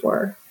 weeks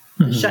before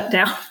the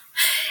shutdown.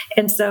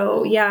 And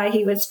so,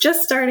 he was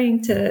just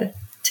starting to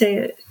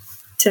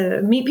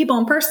meet people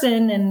in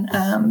person, and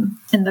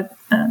the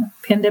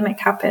pandemic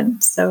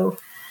happened. So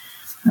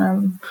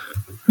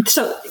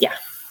yeah.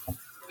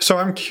 So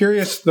I'm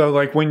curious though,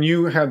 like when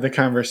you had the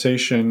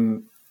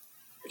conversation,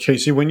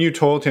 Casey, when you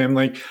told him,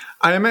 like,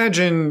 I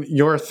imagine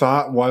your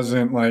thought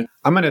wasn't like,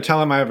 I'm going to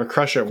tell him I have a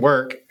crush at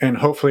work and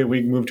hopefully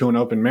we move to an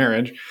open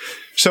marriage.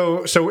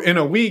 So in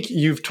a week,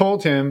 you've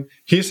told him,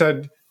 he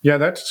said, yeah,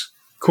 that's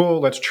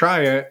cool. Let's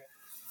try it.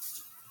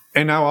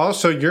 And now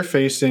also you're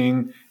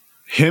facing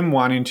him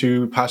wanting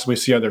to possibly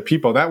see other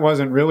people. That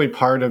wasn't really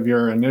part of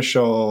your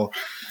initial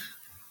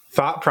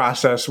thought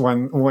process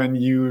when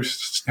you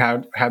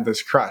had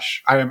this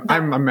crush.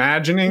 I'm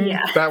imagining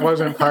that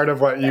wasn't part of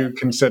what you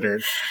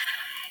considered.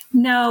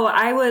 No,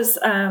 I was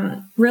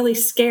really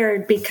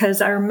scared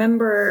because I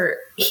remember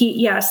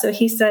so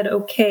he said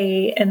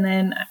okay, and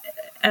then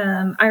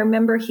I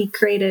remember he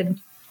created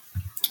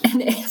an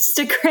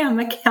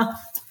Instagram account,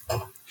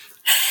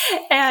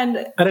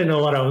 and I didn't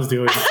know what I was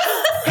doing.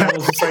 I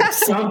was just like,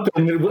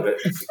 something.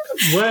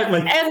 What?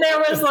 Like, and there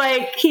was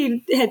like,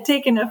 he had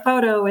taken a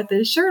photo with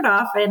his shirt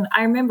off, and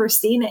I remember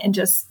seeing it and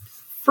just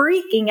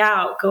freaking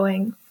out,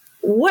 going,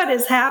 "What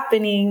is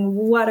happening?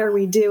 What are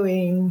we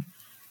doing?"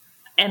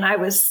 And I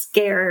was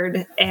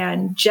scared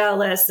and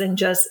jealous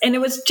and it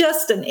was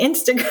just an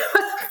Instagram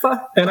photo.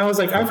 And I was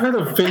like, I've heard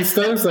of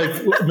Instas.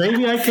 Like,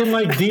 maybe I can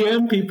like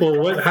DM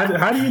people.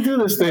 How do you do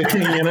this thing?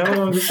 You know,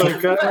 I'm just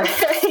like,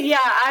 yeah,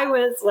 I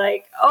was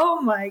like,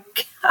 oh my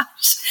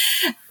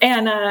gosh.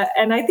 And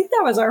I think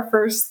that was our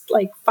first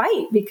like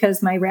fight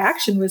because my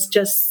reaction was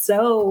just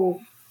so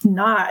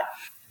not.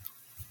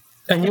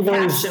 And you've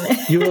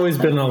always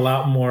been a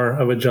lot more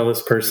of a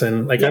jealous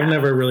person. Like I've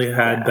never really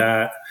had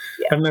that.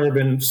 Yeah. I've never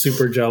been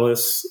super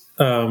jealous.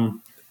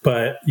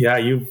 But yeah,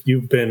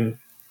 you've been.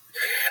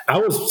 I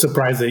was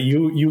surprised that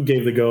you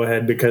gave the go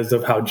ahead because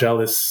of how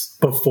jealous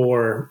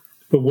before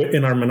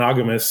in our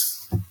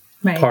monogamous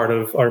part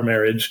of our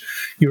marriage,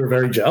 you were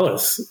very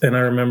jealous. And I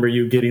remember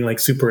you getting like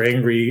super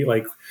angry,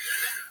 like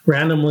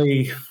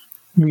randomly.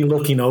 Me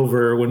looking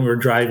over when we were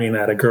driving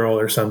at a girl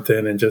or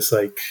something and just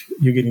like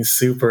you getting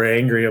super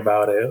angry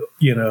about it,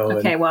 you know.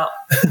 Okay, well,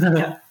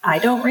 I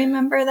don't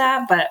remember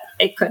that, but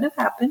it could have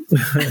happened.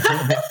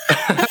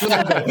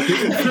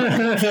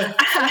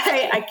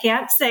 I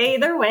can't say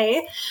either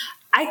way.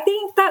 I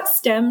think that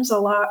stems a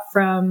lot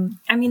from,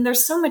 I mean,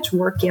 there's so much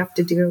work you have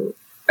to do,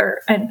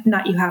 and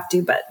not you have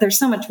to, but there's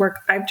so much work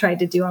I've tried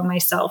to do on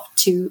myself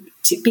to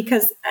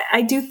because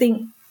I do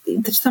think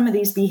some of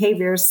these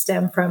behaviors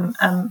stem from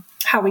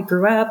how we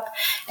grew up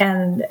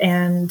and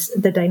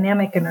the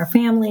dynamic in our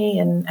family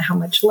and how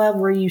much love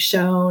were you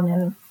shown.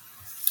 And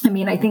I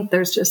mean, I think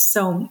there's just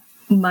so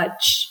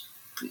much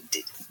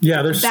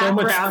there's so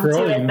much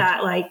to it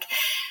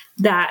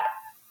that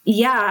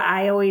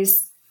I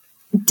always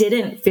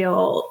didn't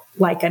feel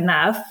like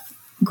enough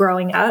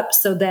growing up.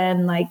 So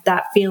then like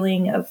that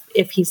feeling of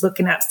if he's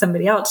looking at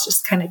somebody else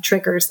just kind of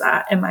triggers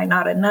that, am I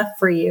not enough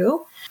for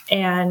you?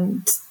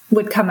 And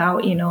would come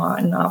out, you know,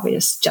 in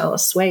obvious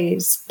jealous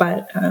ways.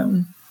 But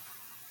I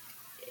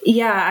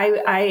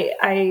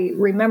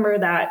remember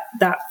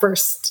that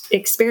first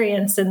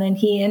experience. And then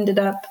he ended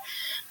up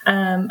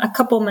a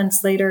couple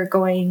months later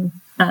going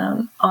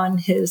on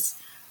his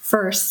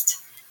first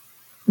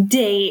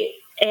date.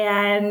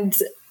 And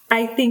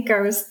I think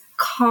I was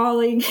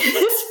calling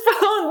his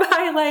phone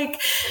by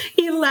like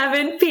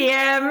 11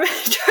 p.m.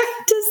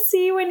 trying to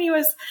see when he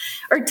was,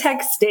 or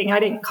texting.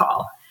 I didn't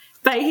call.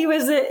 But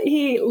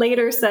he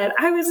later said,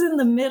 I was in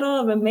the middle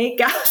of a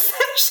makeout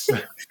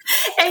session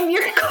and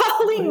you're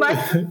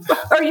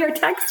you're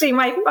texting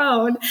my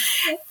phone.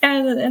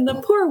 And the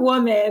poor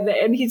woman,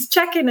 and he's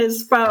checking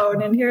his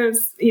phone and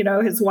here's, you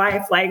know, his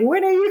wife like,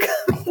 when are you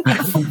coming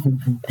out?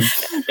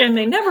 And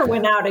they never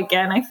went out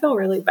again. I feel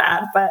really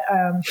bad, but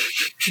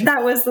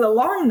that was the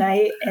long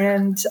night.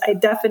 And I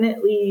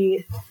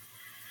definitely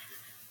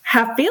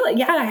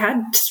I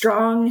had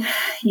strong,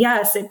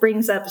 it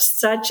brings up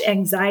such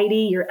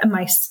anxiety.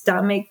 My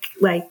stomach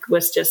I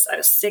was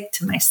sick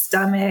to my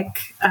stomach,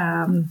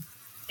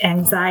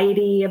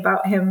 anxiety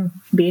about him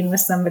being with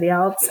somebody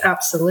else.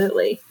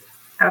 Absolutely.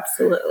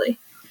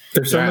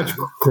 There's so much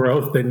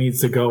growth that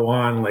needs to go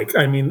on. Like,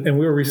 I mean, and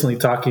we were recently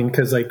talking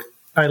because like,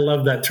 I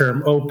love that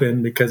term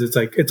open because it's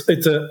like,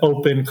 it's an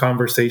open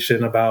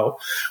conversation about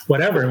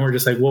whatever. And we're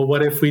just like, well,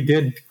 what if we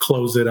did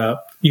close it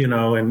up, you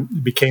know,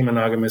 and became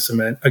monogamous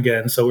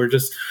again? So we're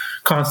just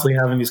constantly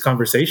having these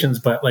conversations.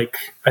 But like,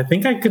 I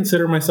think I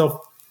consider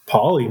myself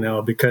poly now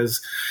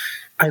because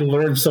I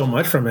learned so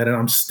much from it and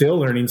I'm still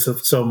learning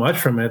so much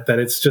from it that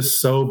it's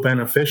just so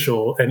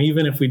beneficial. And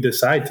even if we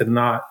decide to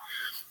not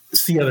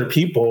see other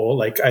people,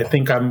 like, I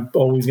think I'm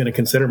always going to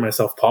consider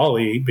myself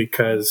poly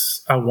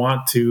because I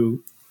want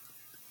to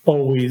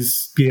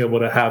always be able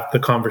to have the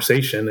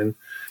conversation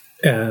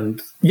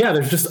and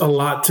there's just a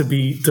lot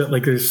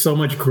there's so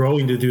much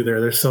growing to do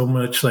there. There's so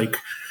much like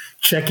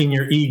checking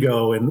your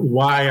ego and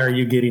why are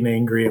you getting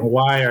angry and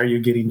why are you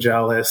getting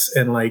jealous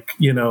and like,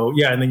 you know,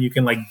 and then you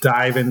can like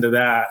dive into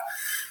that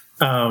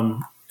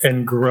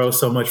and grow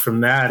so much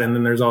from that. And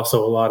then there's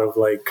also a lot of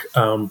like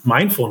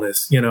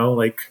mindfulness, you know,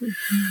 like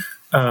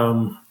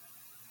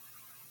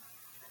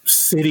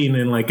sitting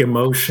in like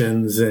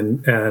emotions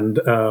and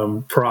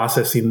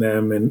processing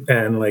them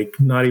and like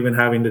not even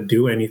having to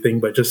do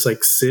anything, but just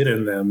like sit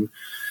in them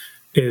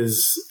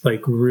is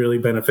like really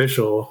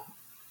beneficial.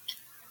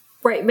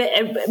 Right.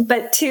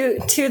 But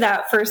to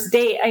that first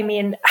date, I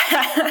mean,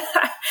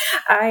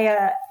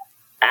 I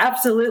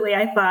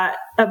thought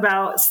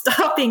about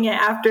stopping it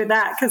after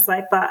that. 'Cause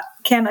I thought,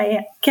 can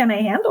I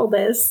handle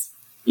this?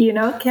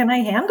 can I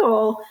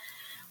handle,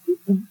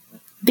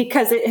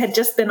 because it had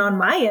just been on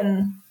my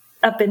end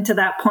up into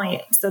that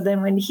point. So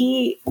then when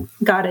he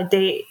got a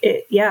date,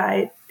 it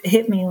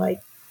hit me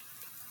like,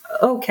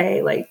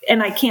 okay, like,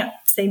 and I can't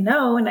say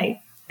no. And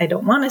I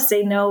don't want to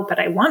say no, but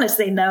I want to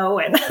say no.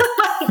 And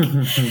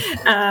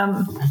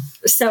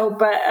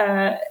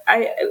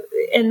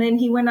and then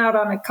he went out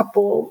on a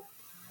couple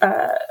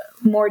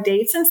more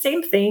dates, and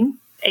same thing,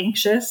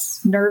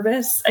 anxious,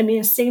 nervous. I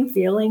mean, same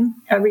feeling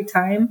every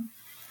time.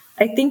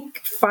 I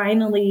think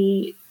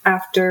finally,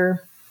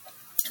 after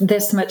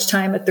this much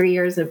time of 3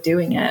 years of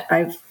doing it,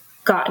 I've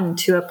gotten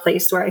to a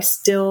place where I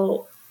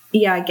still,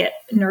 I get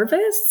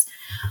nervous,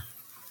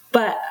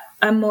 but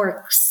I'm more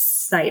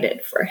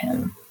excited for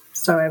him.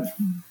 So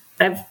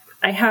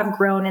I have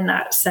grown in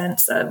that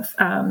sense of,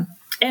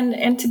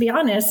 and to be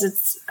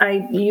honest,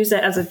 I use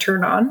it as a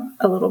turn on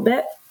a little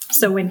bit.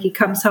 So when he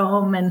comes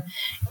home and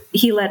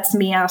he lets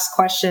me ask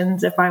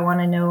questions if I want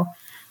to know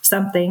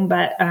something,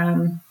 but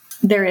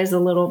there is a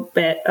little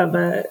bit of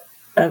a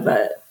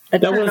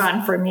turn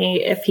on for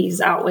me if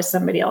he's out with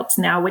somebody else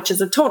now, which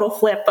is a total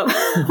flip of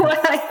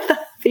what I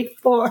thought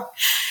before.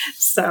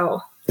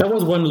 So that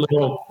was one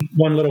little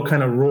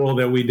kind of rule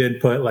that we did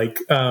put, like,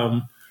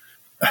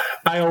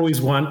 I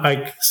always want,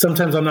 like,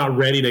 sometimes I'm not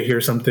ready to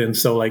hear something.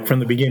 So like from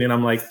the beginning,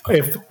 I'm like,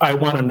 if I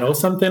want to know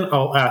something,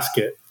 I'll ask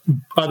it.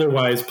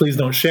 Otherwise, please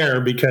don't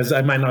share, because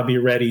I might not be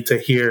ready to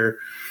hear.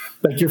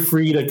 Like, you're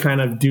free to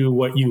kind of do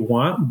what you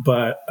want,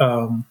 but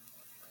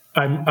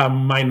I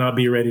might not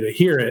be ready to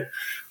hear it.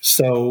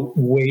 So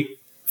wait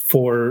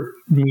for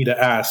me to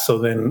ask. So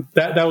then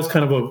that was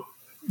kind of a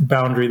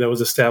boundary that was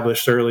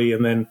established early.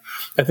 And then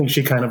I think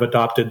she kind of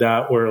adopted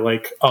that, where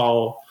like,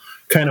 I'll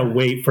kind of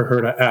wait for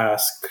her to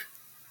ask.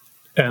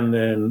 And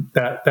then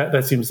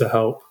that seems to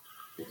help.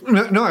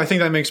 No, I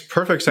think that makes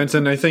perfect sense.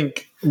 And I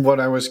think what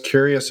I was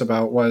curious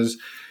about was,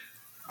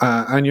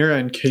 on your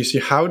end, Casey,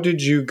 how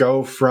did you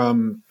go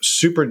from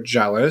super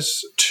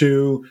jealous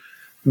to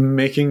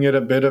making it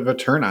a bit of a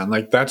turn on?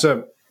 Like, that's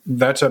a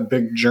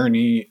big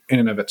journey in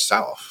and of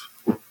itself.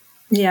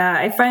 Yeah,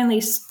 I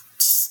finally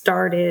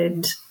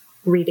started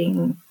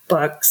reading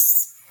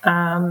books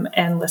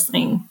and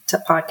listening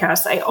to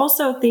podcasts. I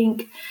also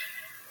think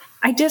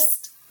I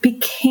just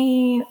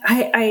became,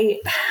 I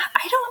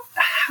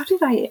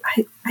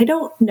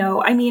don't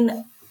know. I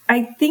mean,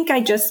 I think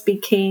I just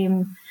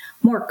became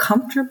more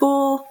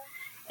comfortable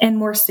and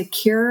more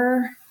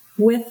secure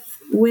with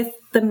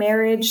the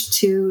marriage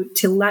to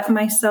let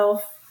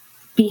myself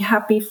be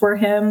happy for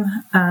him.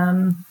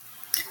 I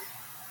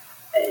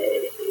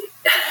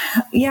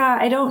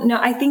don't know.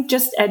 I think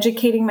just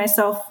educating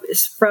myself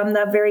from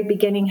the very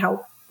beginning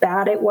how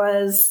bad it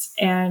was,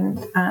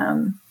 and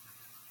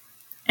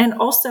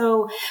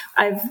also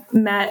I've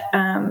met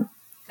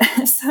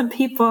some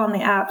people on the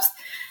apps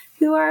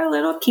who are a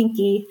little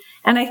kinky,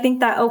 and I think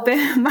that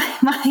opened my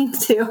mind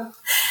to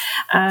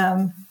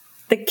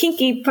the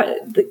kinky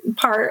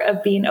part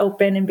of being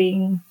open and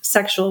being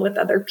sexual with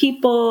other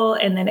people.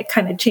 And then it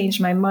kind of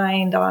changed my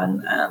mind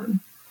on,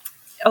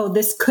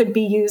 this could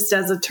be used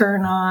as a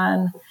turn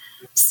on.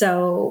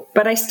 So,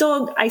 but I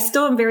still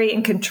am very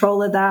in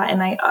control of that.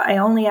 And I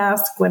only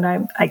ask when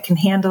I can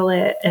handle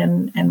it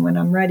and when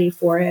I'm ready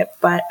for it.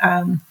 But,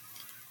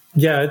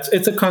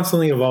 it's a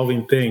constantly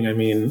evolving thing. I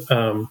mean,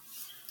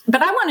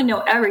 but I want to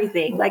know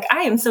everything. Like,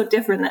 I am so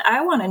different that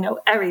I want to know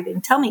everything.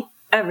 Tell me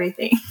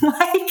everything.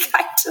 Like,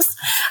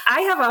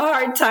 I have a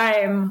hard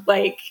time.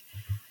 Like,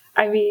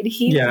 I mean,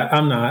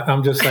 I'm not.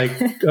 I'm just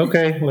like,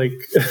 okay, like,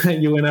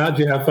 you went out,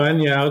 did you have fun?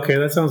 Yeah, okay,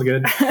 that sounds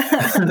good.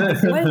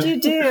 What'd you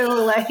do?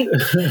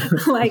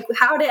 Like,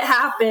 how did it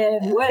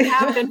happen? What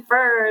happened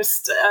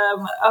first?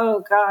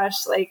 Oh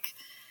gosh, like,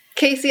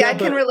 Casey, I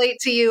can relate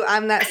to you.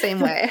 I'm that same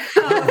way.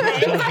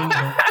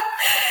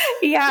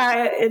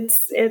 Yeah,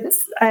 it's.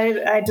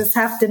 I just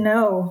have to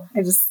know.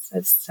 I just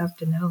have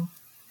to know.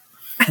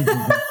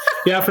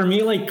 Yeah, for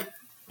me, like,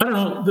 I don't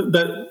know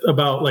that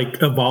about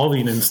like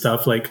evolving and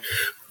stuff. Like,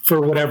 for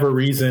whatever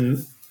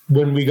reason,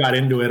 when we got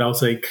into it, I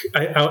was like,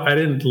 I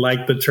didn't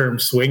like the term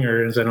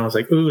swingers, and I was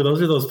like, ooh,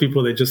 those are those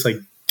people that just like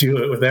do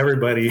it with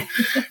everybody,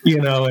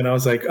 And I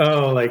was like,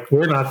 oh, like,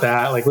 we're not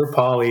that. Like, we're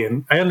poly,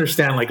 and I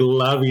understand like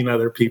loving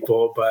other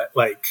people, but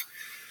like,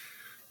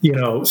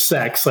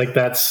 sex, like,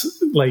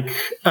 that's like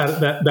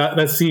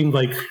that seemed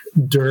like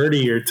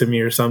dirtier to me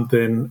or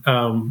something.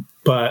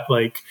 But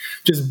like,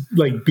 just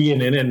like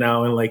being in it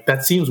now, and like,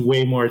 that seems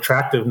way more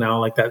attractive now,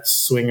 like that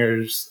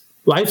swingers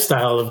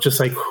lifestyle of just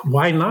like,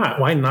 why not?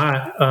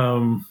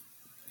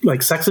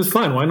 Like, sex is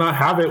fun. Why not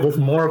have it with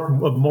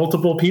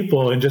multiple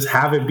people and just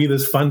have it be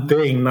this fun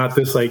thing? Not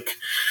this, like,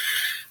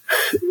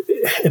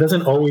 it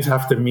doesn't always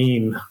have to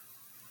mean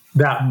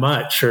that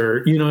much,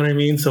 or, you know what I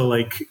mean? So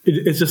like,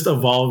 it's just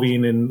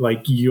evolving in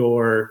like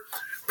your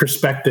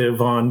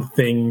perspective on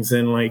things.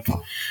 And like,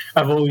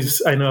 I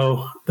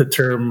know the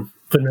term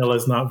vanilla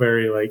is not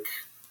very, like,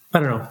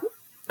 I don't know.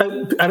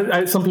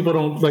 some people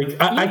don't like.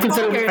 I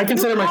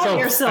consider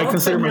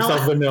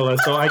myself vanilla,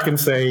 so I can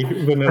say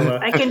vanilla.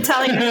 I can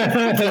tell you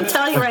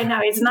right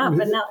now, he's not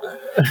vanilla.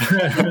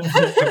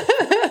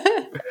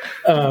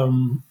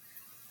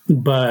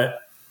 But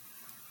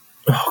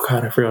oh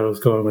god, I forgot I was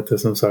going with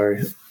this. I'm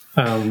sorry.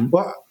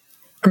 Well,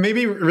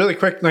 maybe really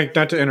quick, like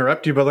not to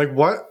interrupt you, but like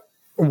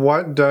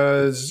what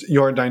does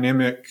your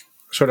dynamic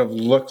sort of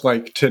look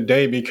like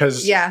today?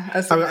 Because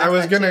I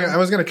was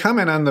gonna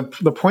comment on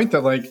the point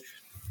that like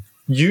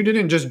you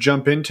didn't just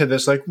jump into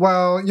this like,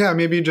 well, yeah,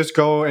 maybe just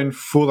go and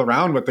fool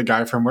around with the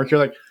guy from work. You're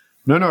like,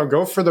 no,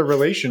 go for the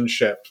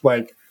relationship,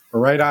 like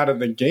right out of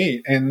the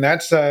gate, and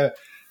that's a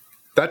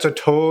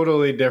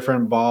totally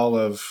different ball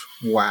of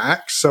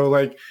wax. So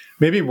like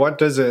maybe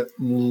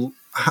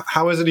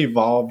how has it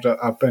evolved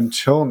up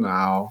until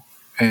now?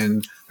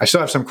 And I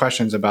still have some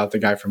questions about the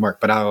guy from work,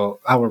 but I will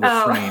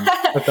refrain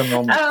at the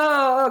moment.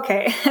 Oh,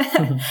 okay.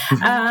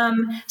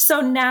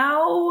 So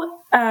now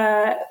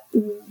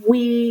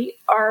we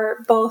are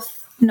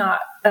both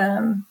not.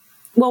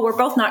 We're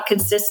both not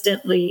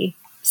consistently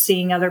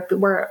seeing other.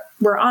 We're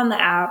on the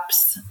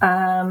apps,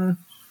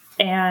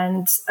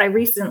 and I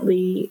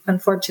recently,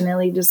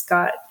 unfortunately, just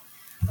got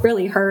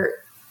really hurt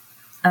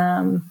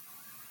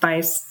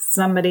by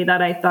somebody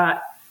that I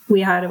thought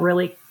we had a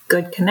really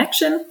good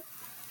connection.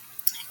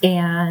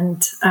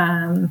 And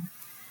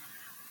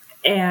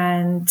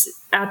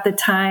at the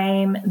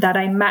time that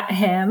I met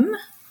him,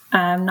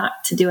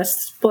 not to do a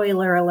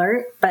spoiler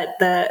alert, but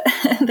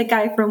the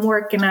guy from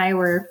work and I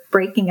were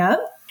breaking up.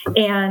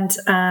 And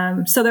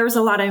so there was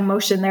a lot of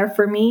emotion there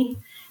for me,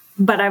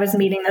 but I was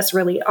meeting this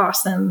really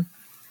awesome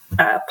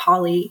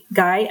poly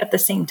guy at the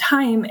same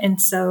time.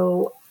 And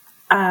so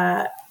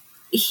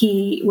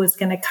he was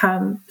going to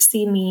come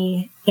see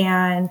me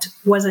and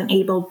wasn't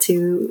able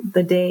to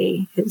the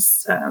day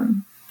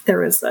there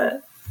was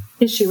a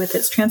issue with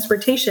his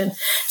transportation.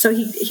 So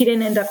he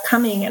didn't end up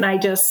coming. And I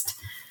just,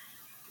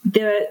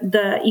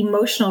 the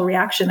emotional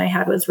reaction I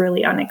had was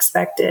really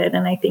unexpected.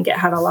 And I think it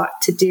had a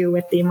lot to do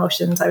with the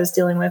emotions I was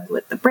dealing with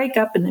the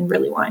breakup and then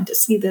really wanting to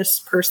see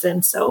this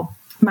person. So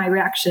my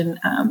reaction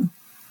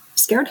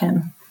scared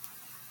him.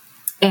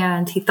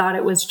 And he thought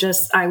it was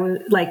just, I was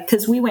like,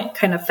 because we went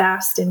kind of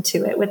fast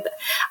into it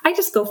I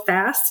just go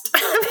fast,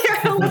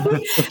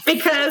 apparently,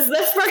 because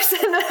this person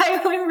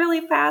I went really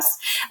fast.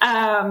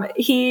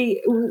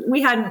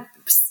 We hadn't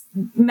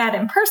met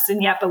in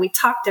person yet, but we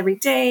talked every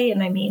day.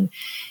 And I mean,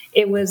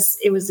 it was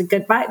a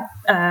good vibe.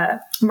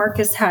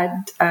 Marcus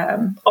had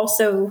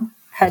also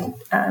had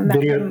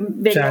met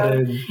him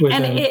video,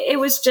 and it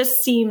was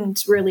just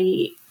seemed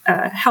really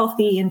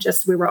healthy, and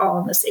just we were all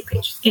on the same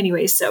page.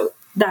 Anyway, so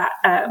that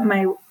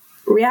my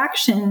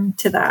reaction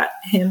to that,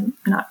 him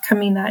not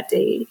coming that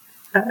day,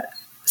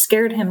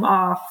 scared him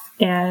off,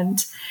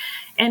 and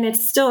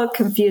it's still a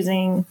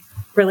confusing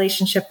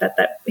relationship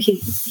that he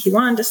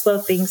wanted to slow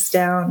things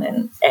down,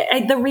 and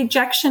the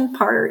rejection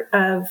part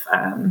of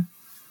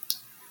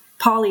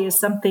poly is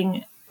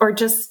something, or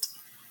just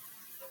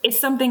it's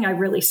something I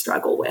really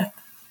struggle with.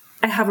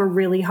 I have a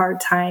really hard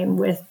time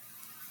with,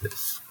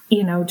 just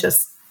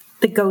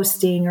the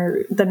ghosting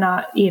or the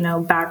not,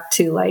 back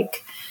to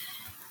like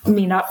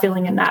me not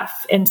feeling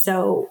enough. And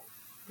so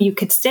you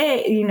could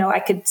say, I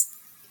could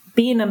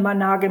be in a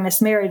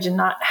monogamous marriage and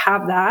not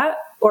have that,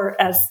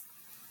 or as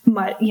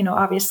much,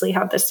 obviously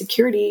have the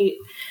security,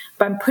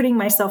 but I'm putting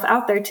myself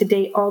out there to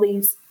date all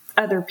these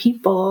other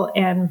people.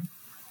 And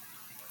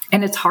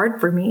it's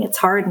hard for me. It's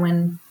hard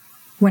when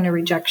a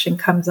rejection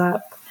comes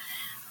up.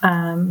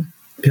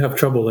 You have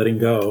trouble letting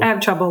go. I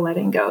have trouble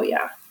letting go.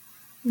 Yeah.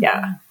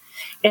 Yeah.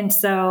 And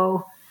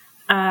so,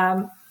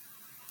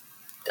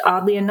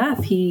 oddly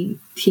enough, he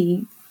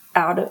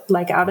out of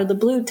the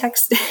blue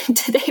texted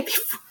today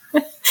before,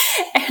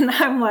 and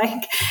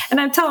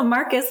I'm telling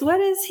Marcus, what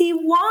does he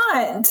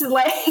want?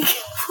 Like,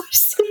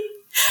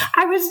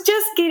 I was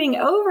just getting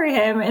over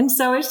him, and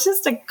so it's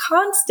just a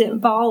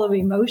constant ball of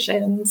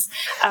emotions.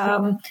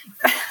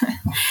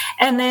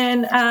 And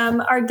then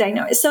our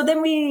dynamic. So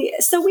we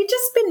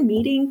just been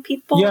meeting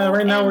people. Yeah,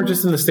 right now we're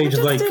just in the stage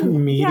of like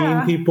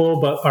meeting people,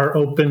 but are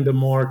open to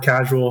more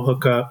casual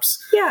hookups.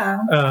 Yeah.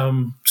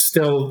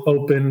 Still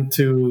open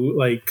to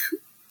like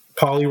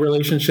poly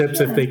relationships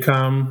if they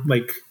come.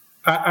 Like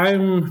I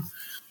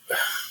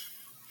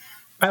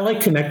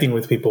like connecting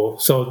with people,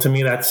 so to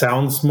me that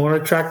sounds more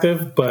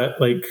attractive. But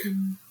like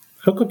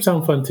hookups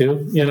sound fun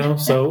too,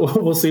 So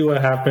we'll see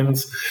what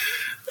happens.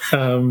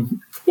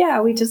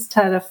 Yeah, we just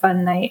had a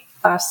fun night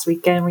last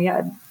weekend. We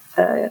had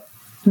a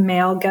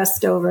male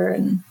guest over,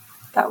 and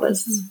that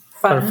was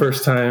fun. Our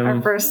first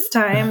time.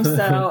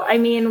 So, I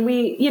mean,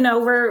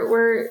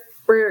 we're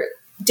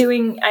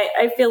doing,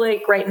 I feel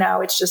like right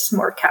now it's just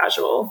more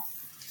casual.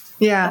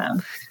 Yeah.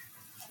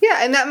 Yeah.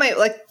 And that might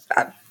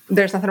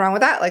there's nothing wrong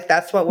with that. Like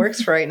that's what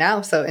works for right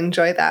now. So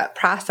enjoy that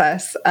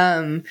process.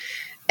 And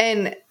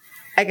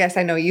I guess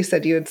I know you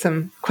said you had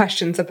some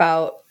questions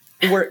about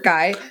work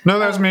guy. No,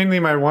 that's mainly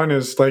my one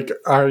is like,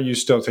 are you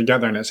still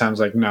together? And it sounds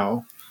like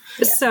no.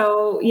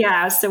 So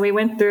we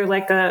went through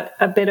like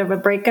a bit of a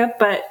breakup,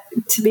 but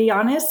to be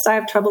honest, I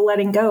have trouble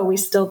letting go. We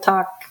still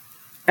talk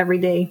every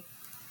day.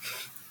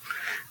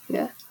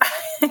 Yeah.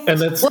 And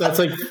that's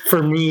like,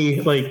 for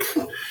me, like,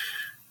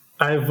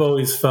 I've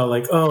always felt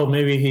like, oh,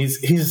 maybe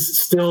he's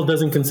still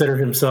doesn't consider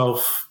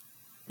himself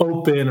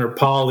open or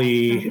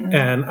poly.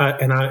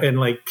 Mm-hmm. and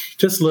like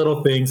just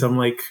little things. I'm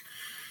like,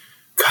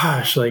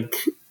 gosh, like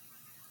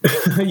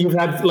they've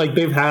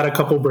had a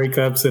couple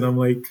breakups, and I'm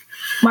like,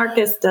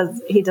 Marcus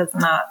does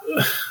not,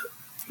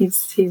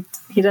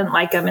 he doesn't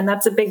like him. And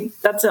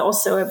that's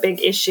also a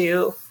big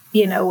issue,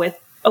 with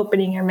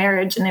opening your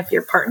marriage. And if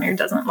your partner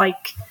doesn't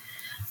like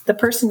the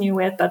person you're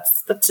with,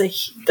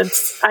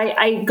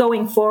 I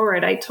going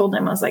forward, I told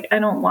him, I was like, I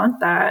don't want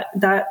that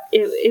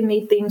it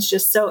made things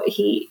just so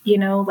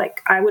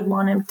like I would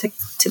want him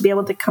to be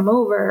able to come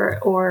over,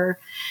 or,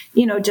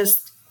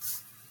 just,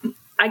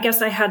 I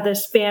guess I had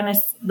this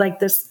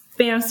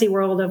fantasy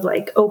world of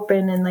like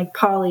open and like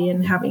poly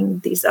and having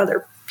these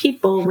other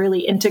people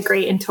really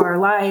integrate into our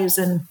lives.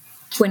 And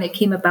when it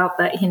came about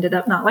that he ended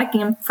up not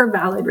liking him for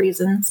valid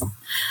reasons,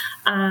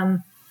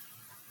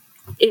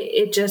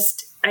 it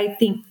just, I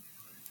think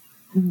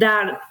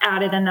that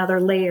added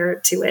another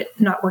layer to it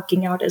not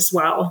working out as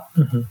well.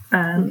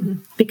 Mm-hmm.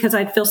 Because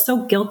I'd feel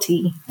so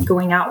guilty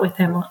going out with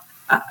him,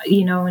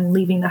 and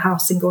leaving the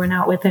house and going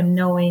out with him,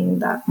 knowing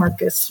that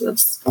Marcus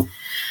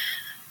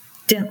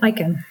didn't like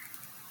him.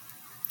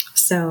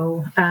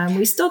 So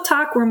we still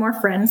talk. We're more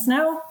friends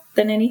now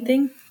than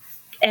anything.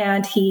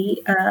 And he's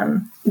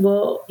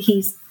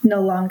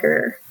no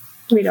longer,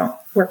 we don't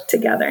work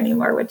together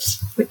anymore, which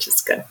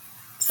is good.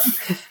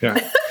 So.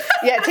 Yeah.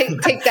 Yeah,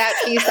 take that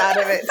piece out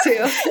of it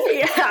too.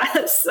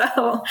 Yeah,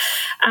 so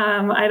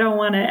I don't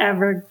want to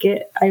ever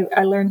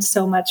I learned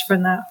so much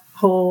from that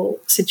whole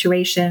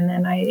situation,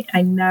 and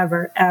I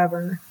never,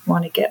 ever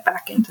want to get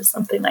back into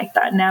something like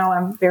that. Now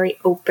I'm very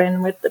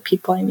open with the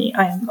people I meet.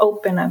 I am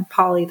open, I'm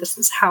poly, this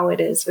is how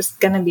it is. There's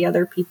going to be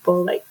other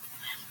people, like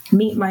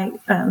meet my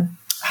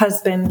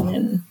husband.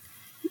 And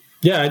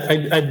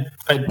yeah,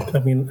 I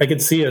mean, I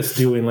could see us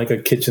doing like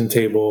a kitchen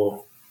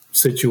table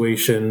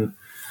situation.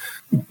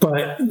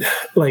 But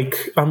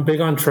like, I'm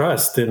big on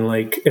trust, and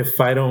like, if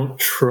I don't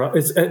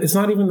trust, it's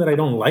not even that I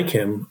don't like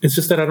him. It's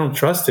just that I don't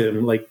trust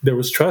him. Like, there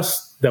was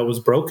trust that was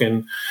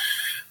broken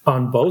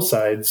on both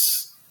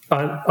sides,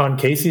 on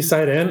Casey's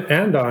side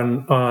and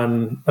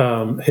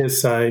on his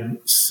side.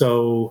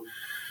 So,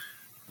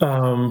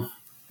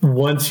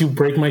 once you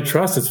break my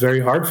trust, it's very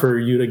hard for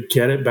you to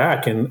get it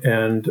back. And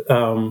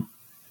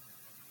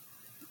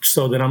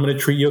so then I'm going to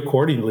treat you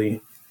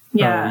accordingly.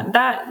 Yeah,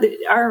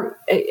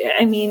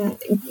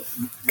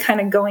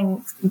 kind of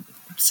going,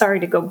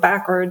 sorry to go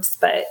backwards,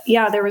 but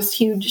yeah, there was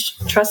huge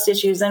trust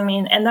issues. I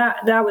mean, and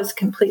that was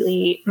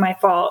completely my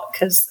fault,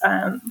 because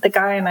the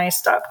guy and I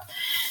stopped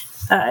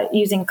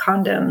using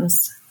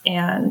condoms,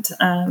 and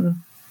I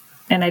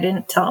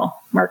didn't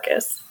tell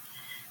Marcus.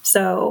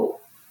 So,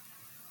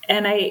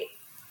 and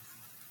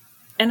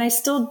I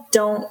still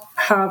don't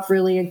have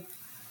really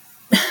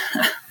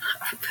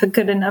a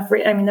good enough,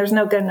 there's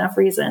no good enough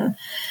reason.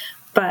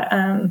 But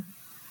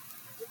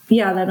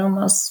that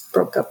almost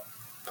broke up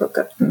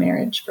the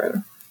marriage,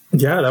 bro.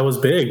 Yeah, that was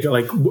big.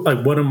 Like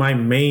one of my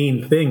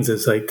main things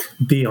is like,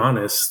 be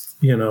honest.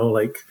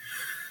 Like,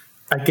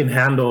 I can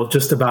handle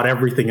just about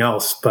everything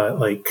else, but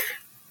like,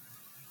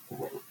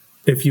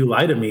 if you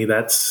lie to me,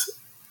 that's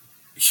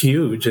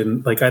huge.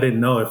 And like, I didn't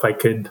know if I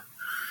could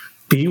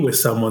be with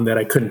someone that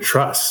I couldn't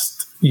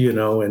trust.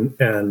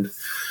 And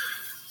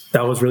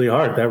that was really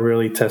hard. That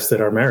really tested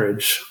our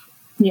marriage.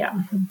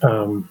 Yeah.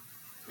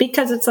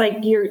 Because it's like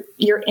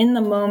you're in the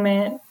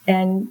moment,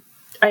 and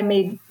I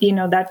made,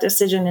 that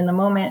decision in the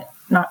moment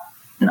not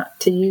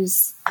to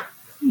use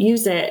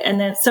it. And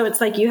then, so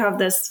it's like you have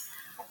this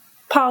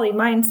poly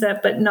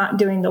mindset, but not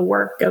doing the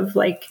work of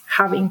like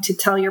having to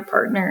tell your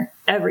partner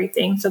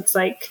everything. So it's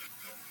like,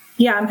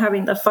 yeah, I'm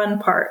having the fun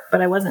part,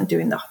 but I wasn't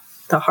doing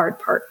the hard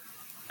part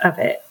of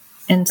it.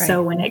 And right.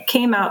 So when it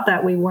came out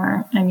that we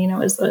weren't,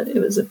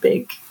 it was a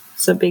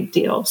big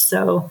deal.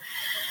 So,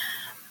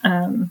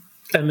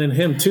 and then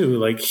him too,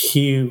 like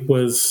he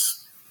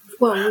was.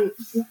 Well,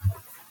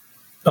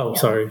 yeah.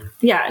 Sorry.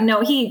 Yeah,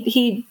 no,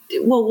 he.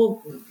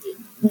 Well,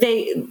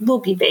 we'll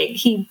be vague.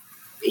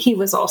 He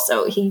was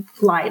also, he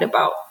lied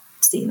about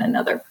seeing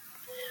another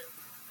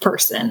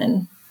person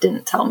and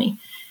didn't tell me.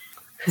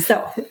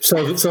 So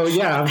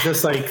yeah, I'm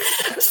just like.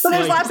 So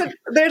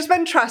there's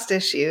been trust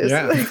issues.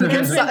 Yeah.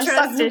 There's been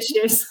trust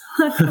issues.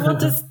 We'll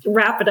just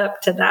wrap it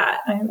up to that.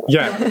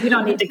 We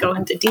don't need to go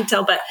into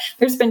detail, but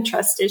there's been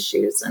trust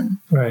issues. And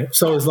right.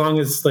 So as long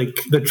as like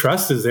the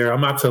trust is there,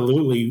 I'm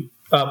absolutely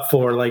up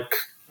for like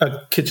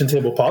a kitchen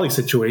table poly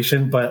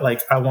situation, but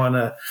like, I want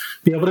to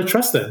be able to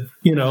trust them,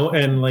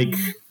 and like.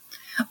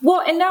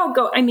 Well, and now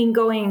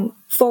going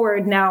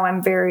forward, now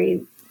I'm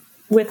very,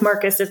 with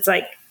Marcus, it's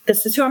like,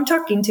 this is who I'm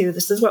talking to.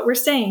 This is what we're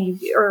saying.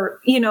 Or,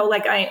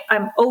 like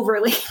I'm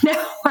overly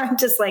now. I'm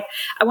just like,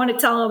 I want to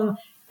tell him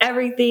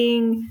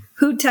everything,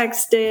 who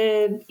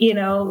texted,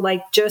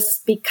 like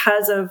just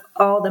because of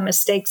all the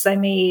mistakes I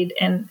made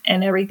and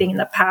everything in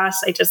the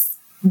past. I just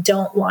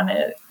don't want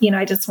to,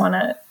 I just want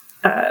to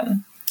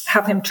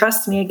have him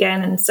trust me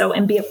again.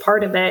 And be a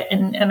part of it.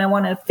 And I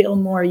want to feel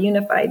more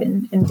unified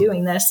in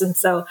doing this. And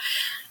so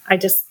I'm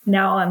just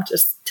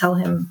tell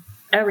him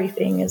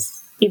everything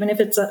is, even if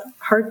it's a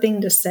hard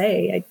thing to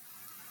say,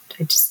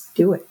 I just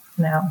do it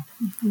now.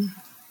 Mm-hmm.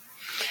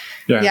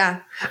 Yeah.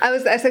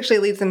 This actually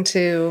leads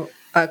into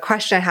a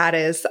question I had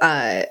is,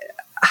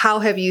 how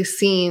have you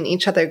seen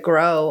each other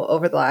grow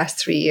over the last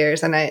 3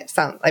 years? And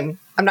I'm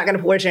not going to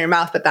put words in your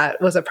mouth, but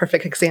that was a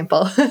perfect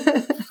example.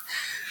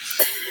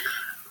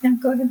 Yeah,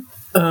 go ahead.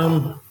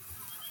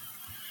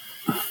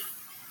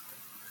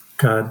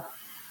 God.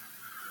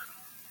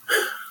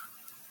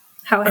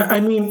 I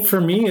mean, for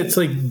me, it's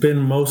like been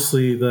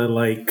mostly the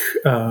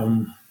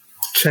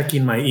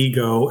checking my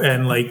ego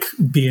and like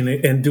being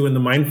and doing the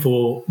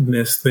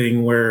mindfulness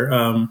thing where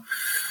are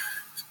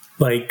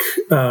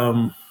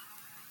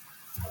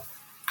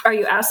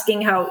you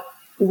asking how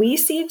we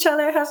see each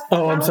other?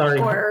 I'm sorry.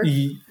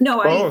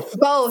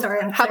 Both.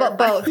 Sorry, how about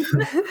both?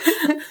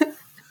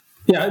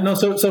 Yeah, no.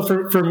 So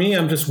for me,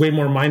 I'm just way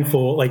more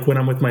mindful. Like when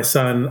I'm with my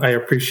son, I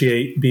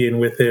appreciate being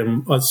with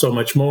him so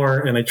much more,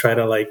 and I try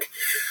to like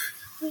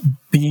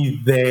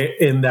be there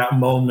in that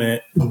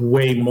moment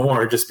way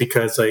more, just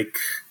because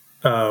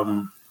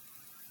when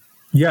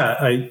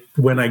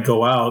I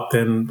go out,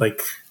 then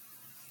like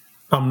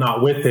I'm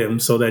not with him,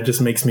 so that just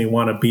makes me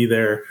want to be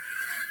there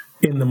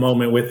in the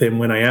moment with him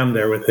when I am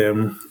there with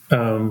him.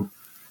 That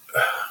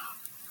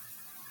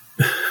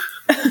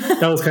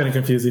was kind of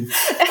confusing.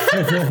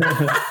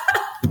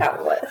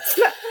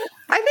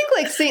 I think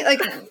seeing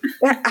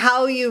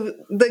how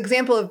the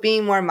example of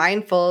being more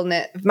mindful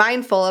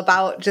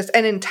about just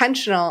and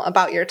intentional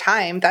about your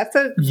time. That's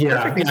a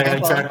perfect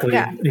example.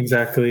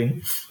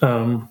 Exactly.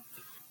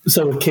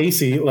 So with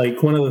Casey,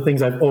 like one of the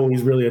things I've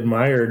always really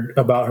admired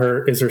about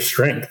her is her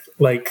strength.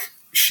 Like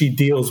she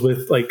deals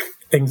with like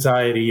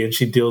anxiety and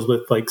she deals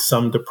with like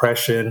some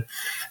depression,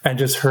 and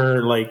just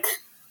her like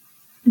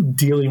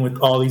dealing with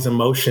all these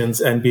emotions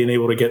and being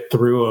able to get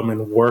through them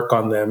and work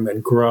on them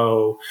and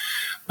grow.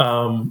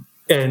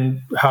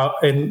 And how,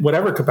 in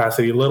whatever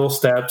capacity, little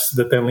steps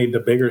that then lead to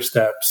bigger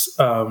steps.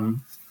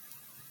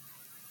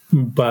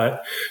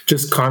 But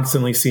just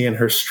constantly seeing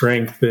her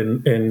strength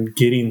and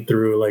getting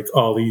through like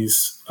all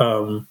these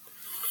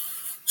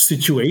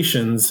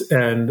situations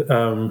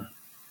and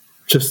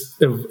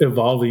just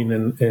evolving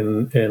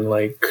and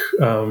like,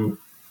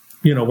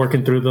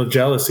 working through the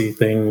jealousy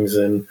things.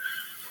 And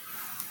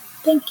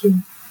thank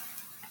you.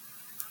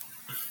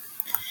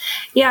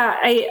 Yeah,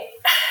 I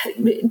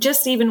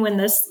just, even when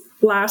this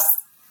last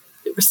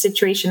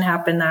situation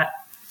happened that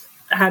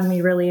had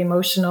me really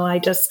emotional,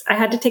 I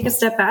had to take a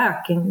step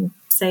back and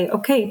say,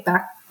 okay,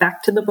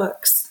 back to the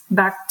books,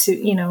 back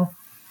to,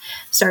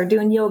 start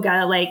doing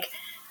yoga. Like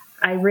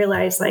I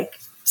realized, like,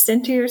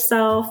 center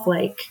yourself,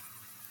 like,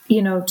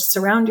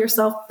 surround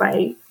yourself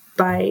by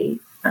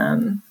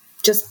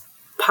just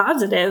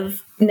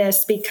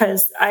positiveness,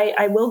 because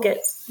I will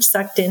get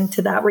sucked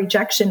into that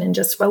rejection and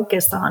just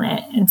focus on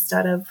it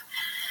instead of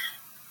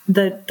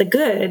the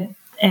good.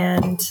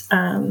 And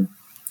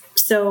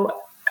so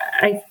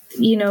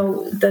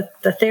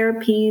the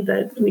therapy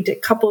that we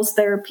did, couples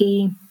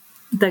therapy,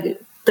 the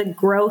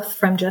growth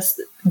from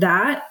just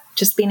that,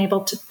 just being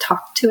able to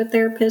talk to a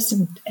therapist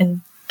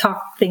and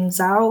talk things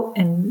out,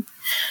 and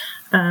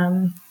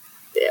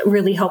it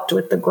really helped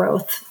with the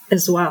growth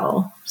as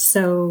well.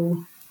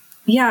 So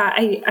yeah,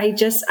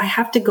 I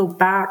have to go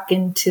back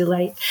into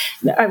like,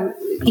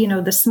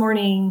 this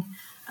morning,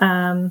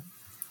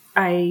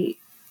 I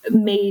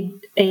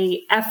made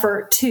a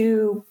effort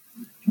to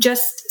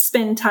just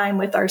spend time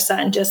with our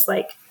son. Just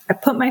like I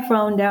put my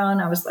phone down.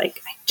 I was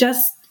like, I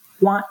just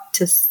want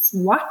to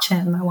watch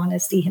him. I want to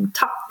see him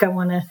talk. I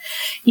want to,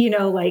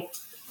 like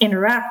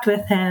interact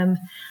with him,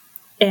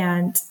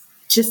 and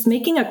just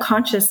making a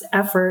conscious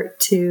effort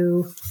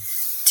to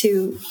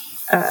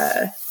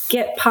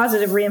get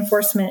positive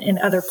reinforcement in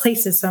other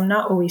places. So I'm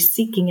not always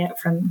seeking it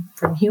from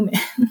humans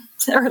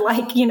or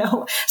like,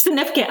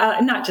 significant,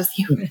 not just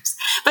humans,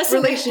 but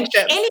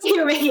relationships. Any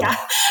human, yeah.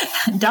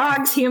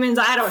 Dogs, humans,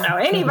 I don't know.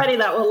 Anybody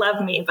that will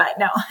love me, but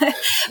no.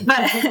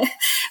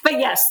 but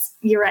yes,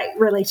 you're right.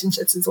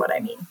 Relationships is what I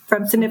mean.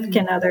 From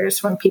significant others,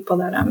 from people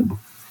that I'm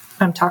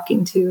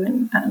talking to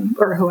and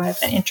or who I have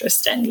an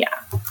interest in. Yeah.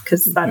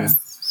 Because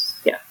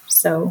that's, yeah.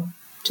 So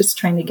just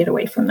trying to get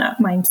away from that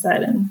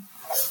mindset and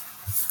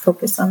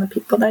focus on the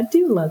people that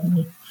do love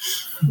me.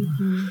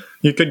 Mm-hmm.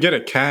 You could get a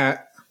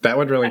cat. That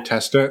would really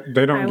test it.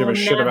 They don't give a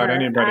shit about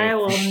anybody. I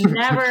will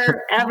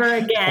never, ever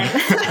again.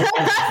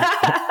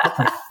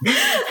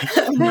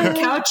 My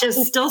couch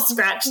is still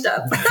scratched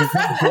up.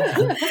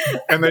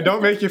 And they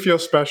don't make you feel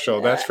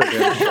special. That's for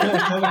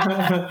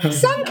damn sure.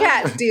 Some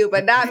cats do,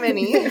 but not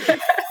many.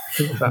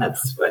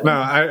 That's funny.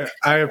 No,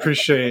 I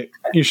appreciate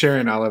you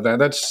sharing all of that.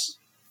 That's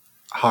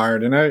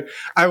hard. And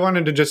I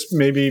wanted to just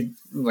maybe,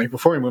 like,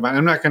 before we move on,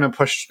 I'm not going to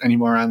push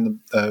anymore on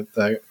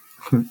the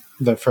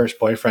the first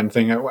boyfriend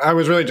thing. I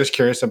was really just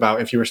curious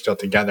about if you were still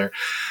together.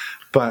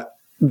 But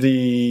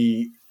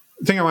the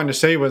thing I wanted to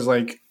say was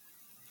like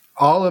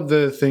all of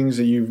the things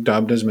that you've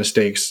dubbed as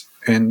mistakes,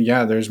 and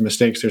yeah, there's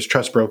mistakes, there's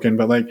trust broken,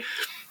 but like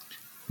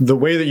the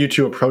way that you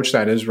two approach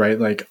that is right.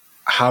 Like,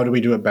 how do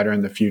we do it better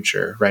in the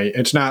future? Right.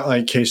 It's not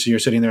like, Casey, you're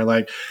sitting there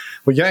like,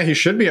 well, yeah, he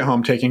should be at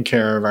home taking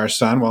care of our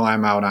son while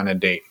I'm out on a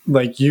date.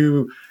 Like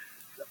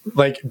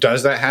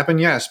does that happen?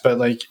 Yes. But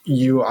like,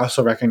 you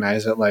also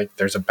recognize that like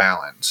there's a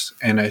balance.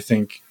 And I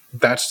think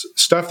that's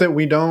stuff that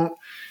we don't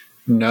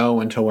know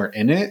until we're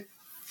in it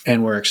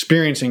and we're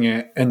experiencing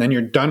it. And then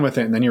you're done with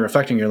it. And then you're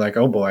reflecting. You're like,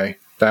 oh boy,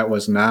 that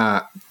was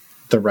not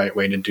the right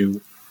way to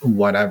do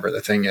whatever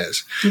the thing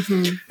is.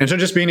 Mm-hmm. And so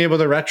just being able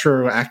to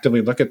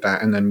retroactively look at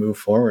that and then move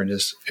forward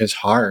is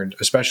hard,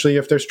 especially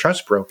if there's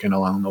trust broken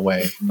along the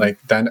way. Mm-hmm.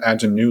 Like that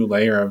adds a new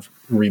layer of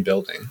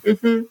rebuilding.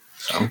 Mm-hmm.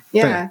 So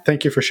yeah,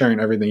 thank you for sharing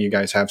everything you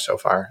guys have so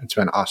far. It's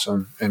been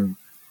awesome and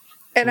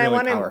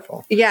really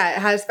powerful. Yeah, it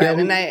has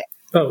been.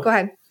 Go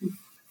ahead.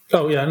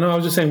 Oh yeah, no, I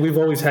was just saying we've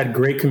always had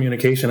great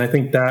communication. I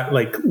think that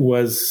like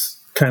was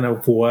kind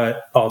of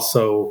what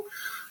also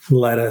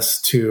led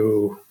us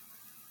to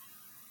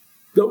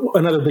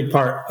another big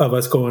part of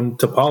us going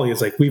to poly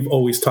is like we've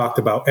always talked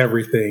about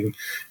everything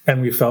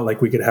and we felt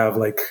like we could have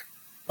like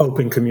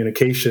open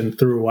communication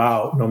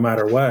throughout no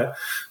matter what.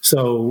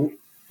 So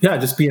yeah,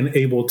 just being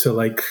able to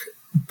like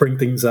bring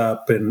things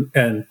up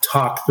and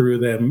talk through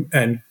them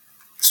and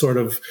sort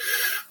of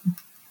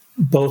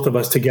both of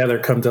us together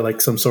come to like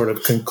some sort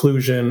of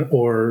conclusion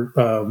or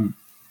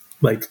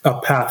like a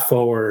path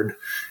forward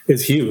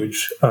is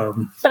huge.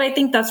 But I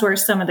think that's where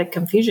some of the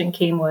confusion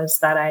came was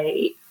that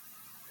I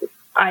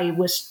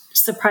was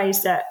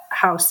surprised at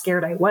how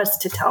scared I was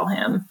to tell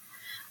him.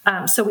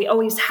 So we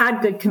always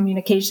had good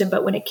communication,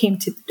 but when it came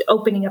to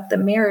opening up the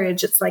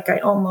marriage, it's like I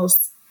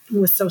almost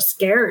was so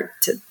scared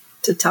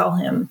to tell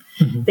him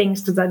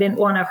things because I didn't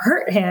want to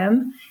hurt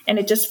him. And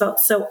it just felt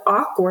so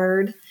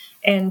awkward.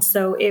 And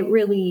so it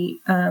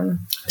really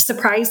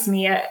surprised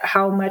me at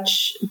how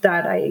much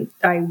that I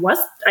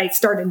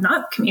started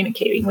not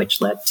communicating, which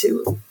led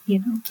to,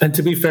 And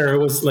to be fair, it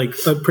was like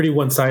a pretty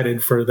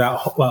one-sided for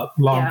that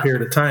long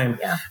period of time.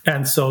 Yeah.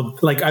 And so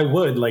like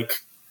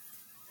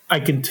I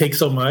can take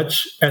so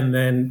much and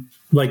then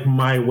like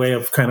my way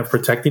of kind of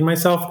protecting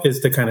myself is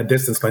to kind of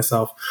distance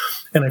myself.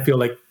 And I feel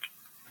like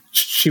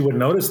she would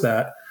notice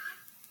that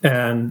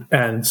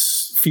and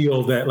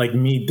feel that like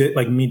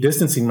me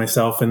distancing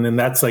myself. And then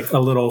that's like a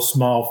little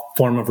small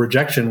form of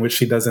rejection, which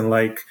she doesn't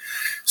like.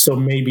 So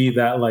maybe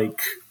that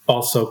like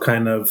also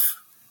kind of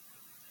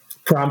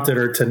prompted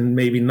her to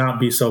maybe not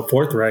be so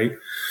forthright,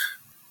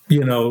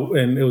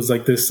 and it was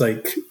like this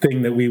like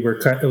thing that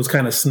it was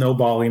kind of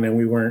snowballing and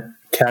we weren't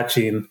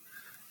catching.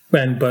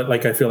 But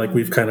like, I feel like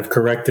we've kind of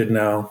corrected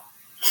now.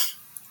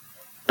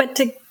 But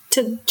to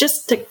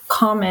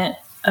comment,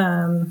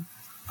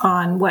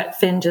 on what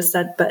Finn just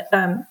said, but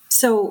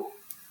so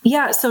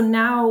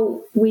now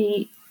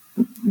we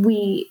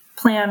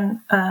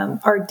plan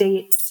our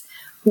dates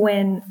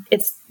when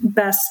it's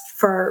best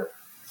for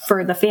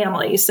the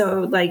family.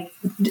 So like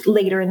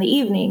later in the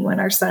evening when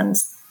our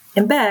son's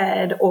in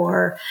bed,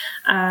 or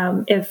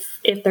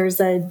if there's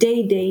a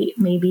day date,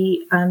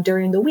 maybe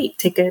during the week,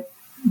 take a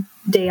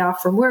day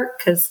off from work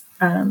because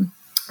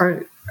our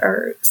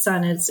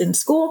son is in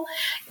school,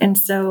 and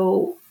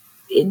so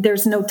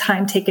there's no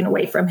time taken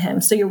away from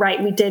him. So you're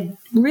right. We did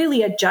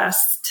really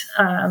adjust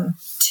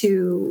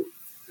to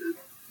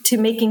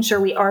making sure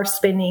we are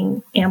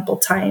spending ample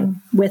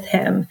time with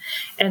him.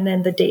 And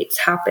then the dates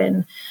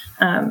happen,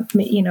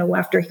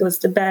 after he goes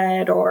to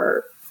bed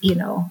or,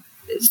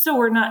 so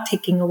we're not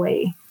taking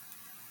away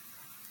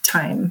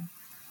time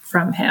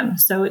from him.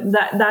 So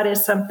that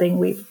is something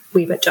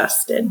we've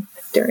adjusted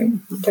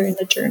during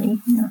the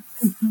journey. Yeah.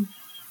 Mm-hmm.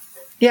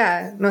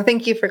 Yeah, no,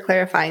 thank you for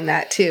clarifying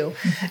that too.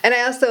 And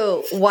I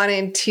also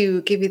wanted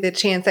to give you the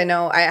chance. I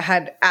know I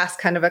had asked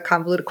kind of a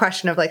convoluted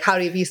question of like, how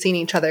have you seen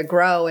each other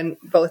grow? And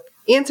both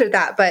answered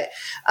that. But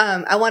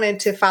I wanted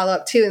to follow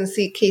up too and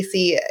see,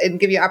 Casey, and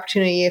give you an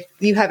opportunity if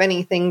you have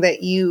anything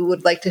that you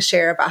would like to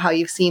share about how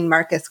you've seen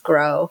Marcus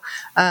grow.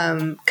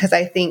 Because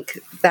I think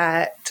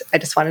that I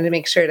just wanted to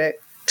make sure to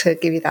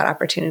give you that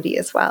opportunity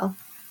as well.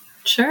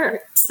 Sure.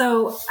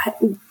 So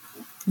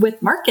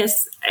with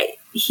Marcus,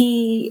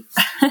 he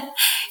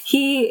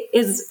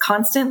is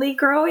constantly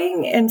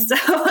growing, and so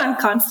I'm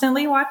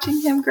constantly watching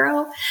him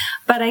grow.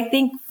 But I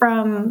think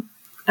from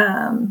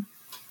I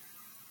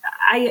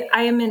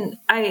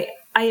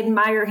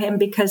admire him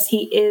because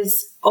he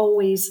is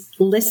always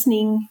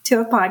listening to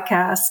a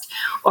podcast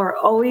or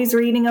always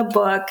reading a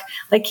book.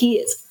 Like he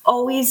is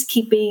always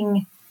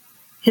keeping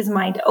his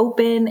mind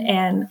open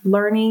and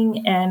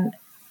learning and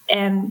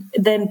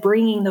then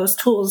bringing those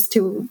tools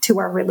to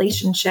our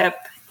relationship.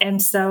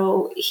 And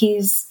so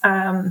he's,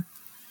 I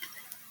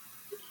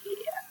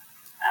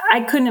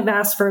couldn't have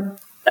asked for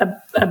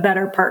a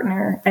better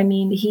partner. I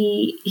mean,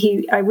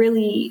 I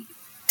really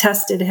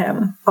tested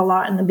him a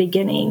lot in the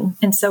beginning.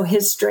 And so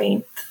his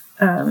strength,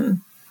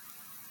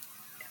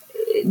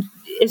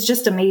 is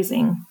just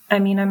amazing. I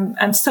mean,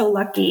 I'm so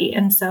lucky.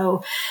 And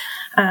so,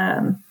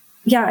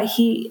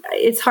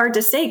 it's hard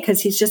to say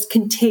because he's just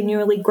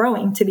continually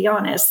growing, to be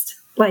honest.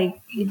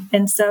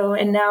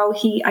 And now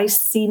I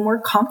see more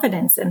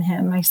confidence in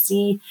him. I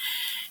see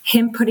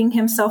him putting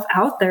himself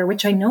out there,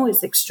 which I know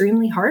is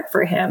extremely hard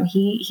for him.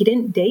 He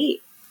didn't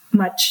date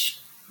much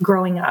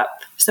growing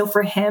up. So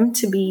for him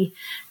to be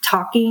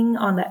talking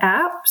on the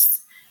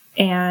apps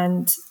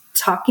and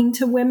talking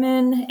to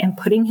women and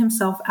putting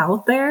himself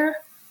out there,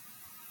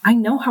 I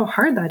know how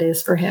hard that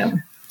is for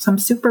him. So I'm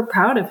super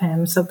proud of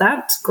him. So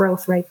that's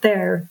growth right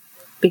there,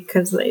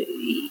 because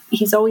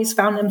he's always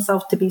found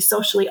himself to be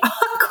socially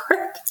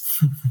awkward.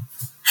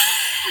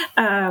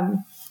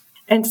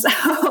 And so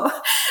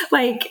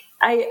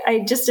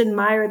I just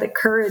admire the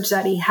courage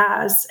that he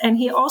has. And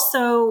he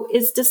also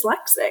is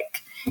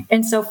dyslexic.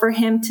 And so for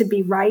him to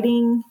be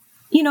writing,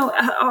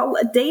 all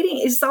dating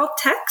is all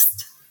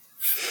text.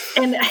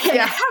 And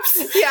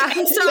apps. Yeah.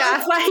 And so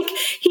it's like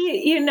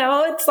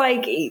it's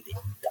like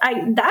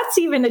that's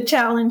even a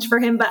challenge for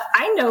him. But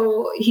I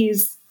know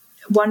he's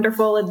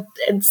wonderful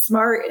and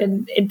smart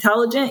and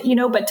intelligent,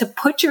 but to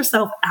put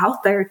yourself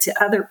out there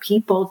to other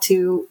people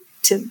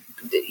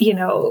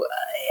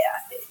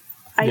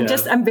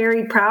I'm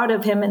very proud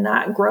of him in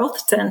that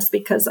growth sense,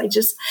 because I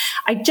just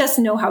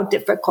know how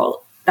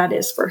difficult that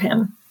is for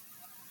him.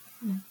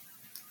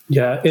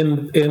 Yeah.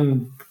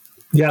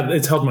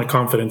 It's helped my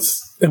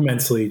confidence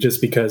immensely,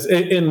 just because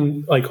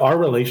in like our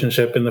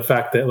relationship and the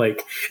fact that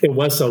like it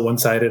was so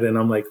one-sided, and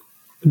I'm like,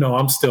 no,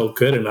 I'm still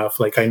good enough.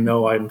 Like, I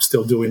know I'm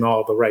still doing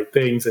all the right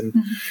things. And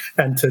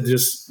to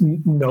just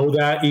know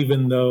that,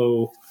 even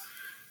though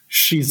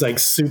she's like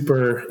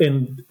super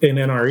in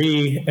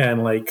NRE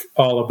and like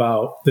all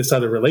about this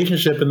other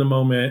relationship in the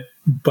moment,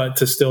 but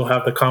to still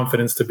have the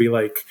confidence to be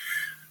like,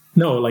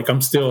 no, like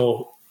I'm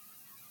still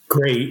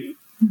great.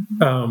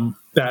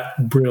 That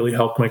really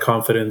helped my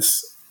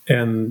confidence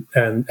and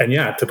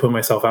to put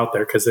myself out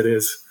there, because it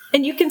is.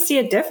 And you can see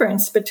a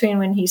difference between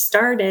when he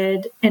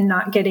started and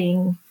not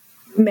getting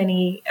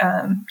many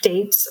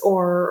dates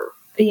or,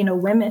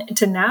 women,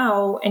 to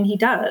now, and he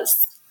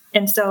does.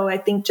 And so I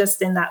think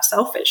just in that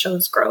self, it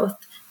shows growth.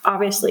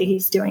 Obviously,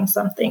 he's doing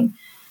something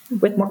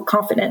with more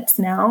confidence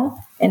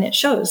now, and it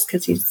shows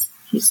because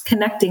he's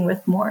connecting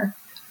with more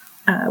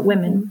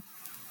women.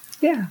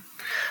 Yeah.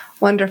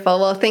 Wonderful.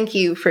 Well, thank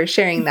you for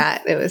sharing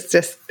that. It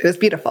was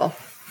beautiful.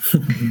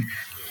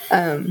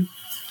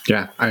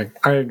 Yeah, I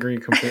agree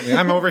completely.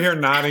 I'm over here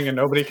nodding and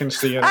nobody can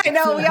see it. I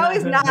know, we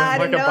always nod.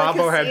 Like a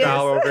bobblehead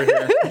doll over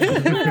here.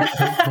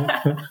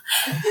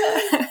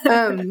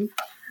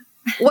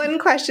 One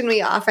question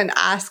we often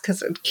ask,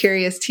 because I'm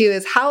curious too,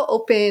 is how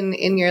open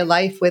in your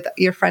life with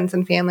your friends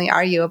and family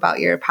are you about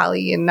your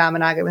poly and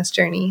non-monogamous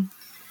journey?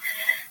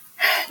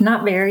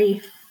 Not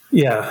very.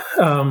 Yeah.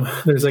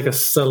 There's like a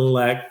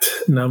select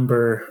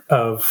number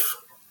of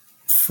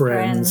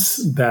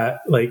friends that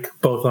like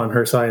both on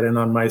her side and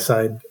on my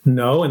side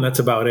know, and that's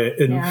about it.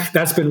 And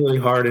that's been really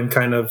hard and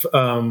kind of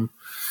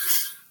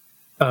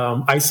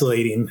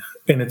isolating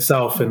in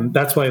itself. And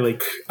that's why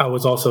like I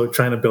was also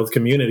trying to build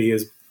community,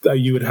 is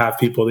you would have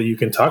people that you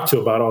can talk to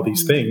about all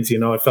these things.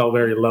 It felt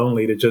very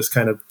lonely to just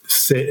kind of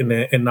sit in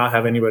it and not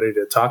have anybody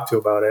to talk to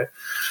about it.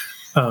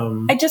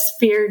 I just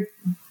feared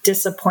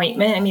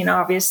disappointment. I mean,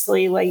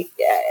 obviously, like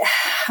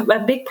a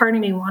big part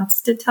of me wants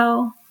to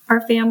tell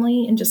our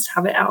family and just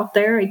have it out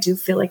there. I do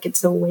feel like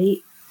it's a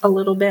weight a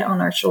little bit on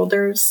our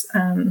shoulders,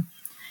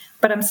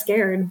 but I'm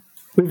scared.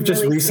 We've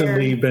just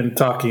recently been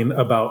talking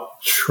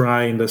about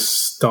trying to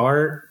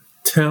start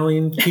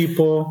telling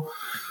people,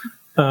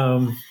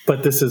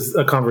 but this is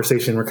a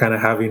conversation we're kind of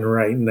having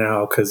right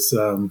now, because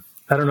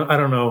I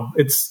don't know.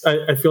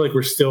 I feel like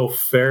we're still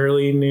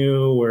fairly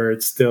new, where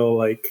it's still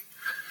like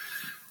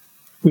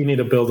we need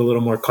to build a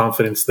little more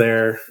confidence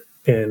there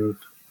in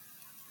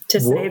to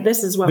say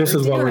this is what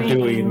we're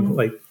doing,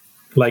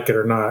 like it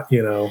or not,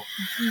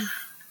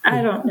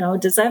 I don't know.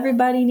 Does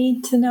everybody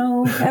need to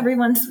know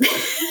everyone's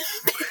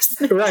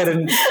business? Right.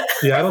 And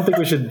I don't think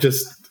we should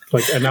just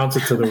like announce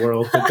it to the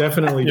world, but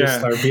definitely just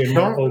start being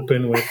more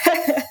open with.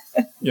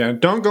 Yeah,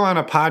 don't go on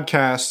a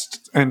podcast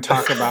and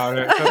talk about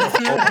it to the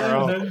whole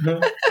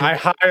world. I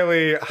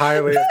highly,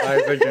 highly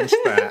advise against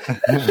that.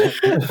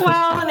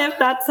 Well, and if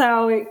that's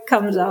how it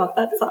comes out,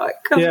 that's how it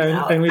comes out.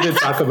 Yeah, and we did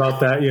talk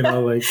about that,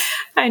 like.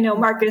 I know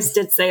Marcus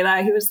did say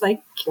that. He was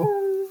like,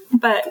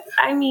 but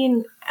I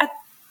mean, at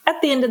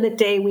the end of the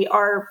day, we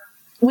are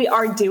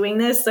doing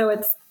this. So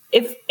it's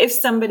if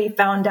somebody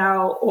found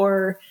out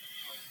or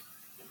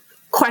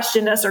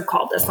questioned us or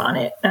called us on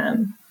it,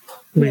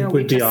 we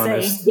would be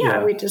honest.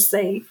 We just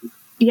say,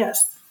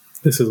 yes.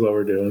 This is what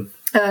we're doing.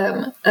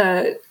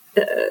 A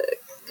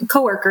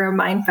coworker of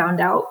mine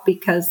found out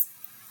because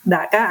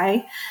that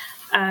guy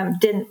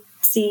didn't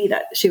see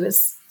that she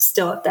was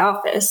still at the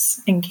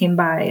office and came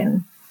by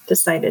and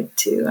decided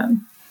to,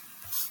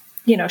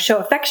 show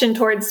affection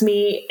towards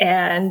me.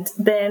 And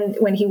then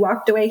when he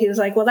walked away, he was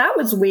like, well, that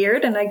was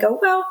weird. And I go,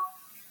 well,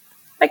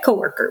 my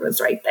coworker was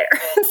right there.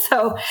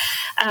 So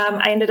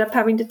I ended up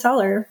having to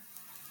tell her.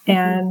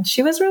 And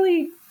she was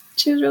really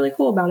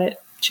cool about it.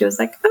 She was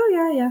like,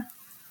 oh yeah.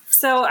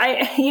 So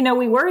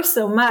we worry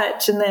so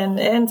much, and then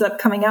it ends up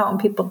coming out and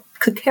people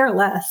could care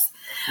less.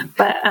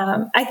 But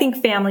I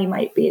think family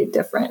might be a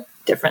different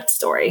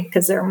story,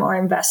 because they're more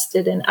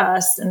invested in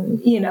us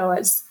and,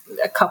 as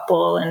a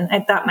couple, and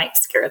that might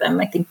scare them.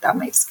 I think that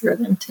might scare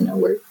them to know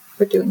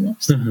we're doing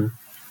this. Mm-hmm.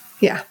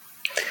 Yeah.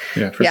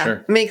 Yeah, for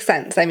sure. Makes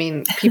sense. I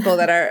mean, people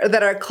that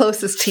are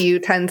closest to you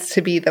tends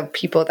to be the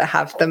people that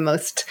have the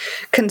most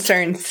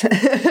concerns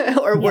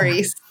or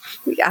worries.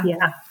 Yeah.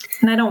 Yeah.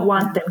 And I don't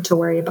want them to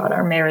worry about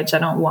our marriage. I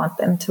don't want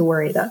them to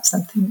worry that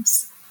something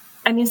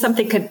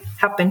could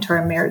happen to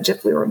our marriage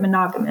if we were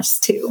monogamous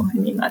too. I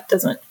mean,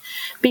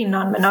 being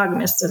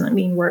non-monogamous doesn't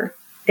mean we're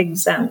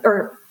exempt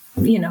or,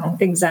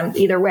 exempt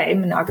either way,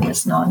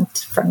 monogamous,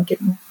 from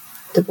getting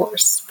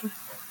divorced.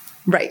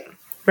 Right.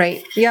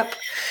 Yep.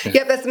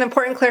 That's an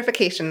important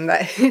clarification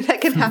that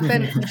can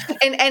happen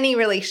in any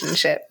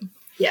relationship.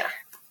 Yeah.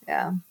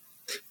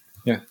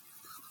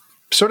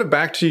 Sort of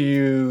back to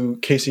you,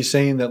 Casey,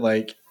 saying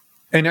that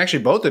and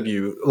actually both of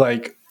you,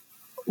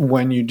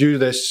 when you do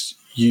this,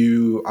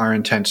 you are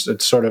intense.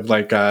 It's sort of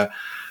like I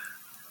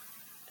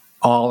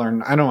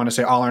don't want to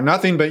say all or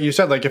nothing, but you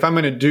said if I'm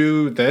going to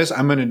do this,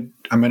 I'm going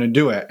to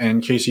do it.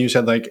 And Casey, you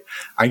said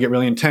I get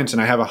really intense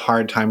and I have a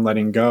hard time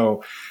letting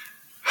go.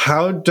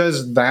 How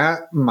does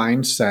that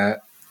mindset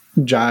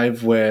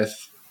jive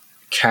with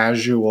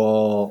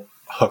casual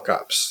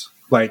hookups?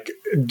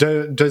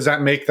 Does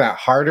that make that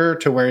harder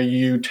to where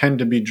you tend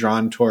to be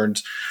drawn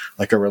towards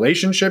a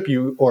relationship?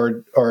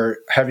 Or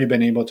have you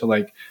been able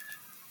to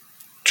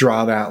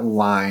draw that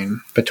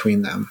line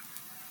between them?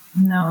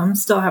 No, I'm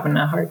still having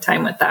a hard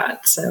time with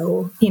that.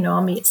 So,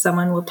 I'll meet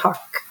someone, we'll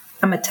talk.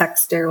 I'm a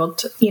texter,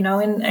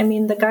 and I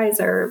mean, the guys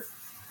are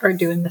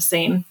doing the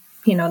same.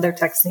 They're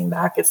texting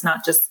back. It's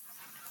not just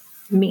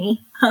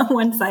me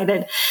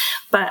one-sided,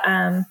 but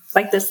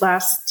this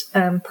last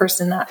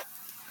person that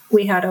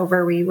we had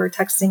over, we were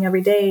texting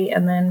every day,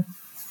 and then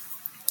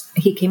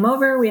he came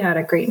over, we had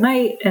a great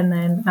night, and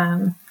then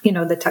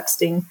the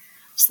texting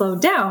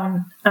slowed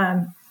down.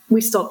 We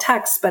still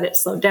text, but it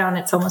slowed down.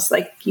 It's almost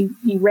like you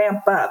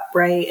ramp up,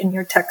 right? And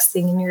you're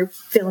texting and you're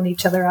filling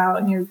each other out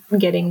and you're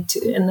getting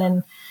to, and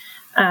then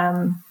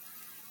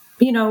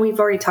we've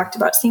already talked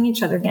about seeing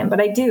each other again,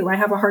 but I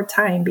have a hard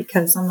time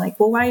because I'm like,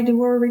 well, why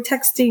were we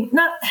texting?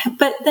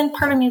 But then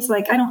part of me is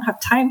I don't have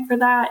time for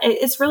that.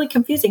 It's really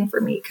confusing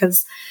for me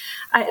because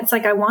it's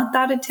I want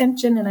that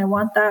attention and I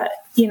want that,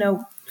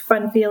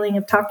 fun feeling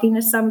of talking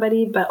to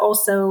somebody, but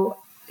also,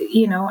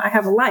 I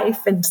have a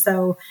life. And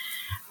so,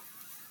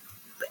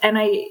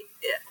 I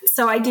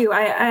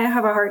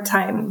have a hard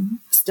time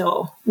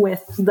still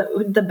with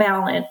the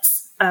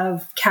balance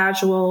of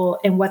casual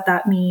and what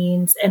that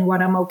means and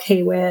what I'm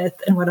okay with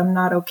and what I'm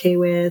not okay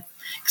with.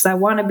 Because I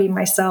want to be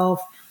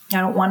myself. I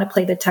don't want to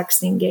play the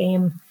texting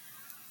game,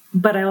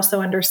 but I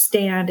also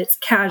understand it's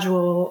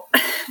casual.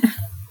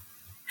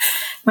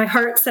 My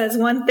heart says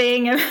one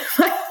thing and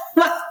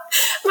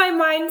my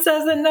mind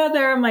says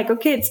another. I'm like,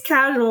 okay, it's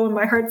casual. And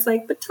my heart's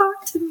like, but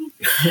talk to me,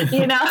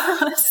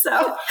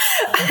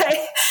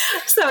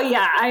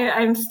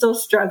 I'm still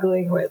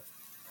struggling with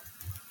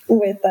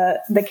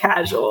the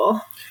casual.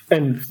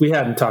 And we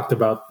haven't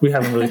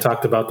really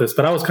talked about this,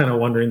 but I was kind of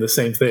wondering the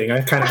same thing.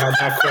 I kind of had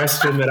that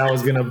question that I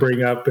was going to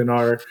bring up in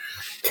our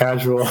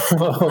casual.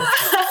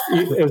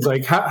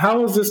 It's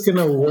how is this going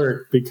to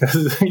work?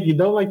 Because you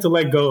don't like to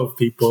let go of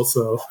people.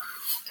 So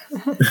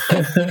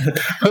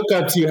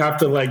hookups, you have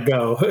to let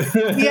go.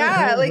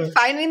 Yeah.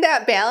 Finding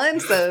that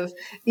balance of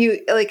you,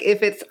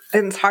 if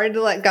it's hard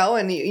to let go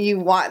and you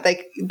want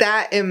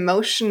that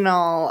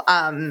emotional,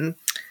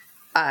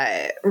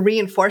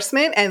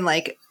 reinforcement and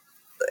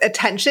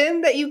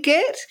attention that you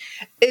get,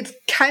 it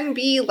can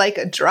be like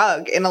a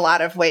drug in a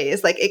lot of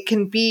ways. It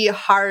can be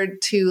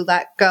hard to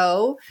let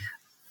go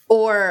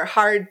or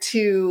hard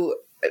to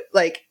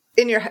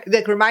in your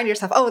remind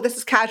yourself, oh, this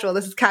is casual,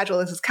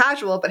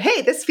 but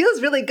hey, this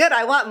feels really good,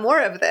 I want more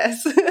of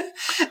this.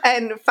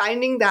 And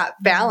finding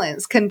that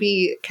balance can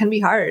be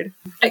hard.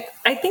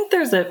 I think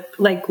there's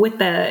with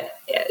the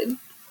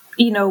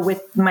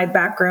with my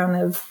background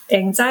of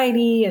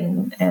anxiety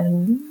and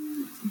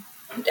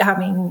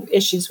having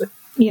issues with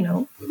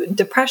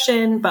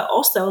depression, but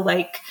also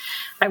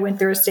I went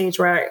through a stage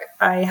where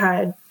I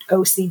had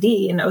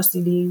OCD, and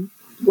OCD,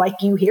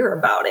 you hear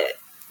about it,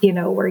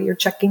 where you're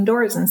checking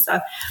doors and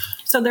stuff.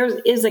 So there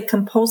is a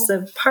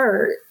compulsive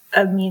part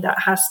of me that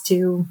has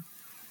to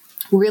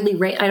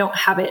really I don't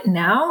have it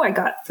now. I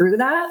got through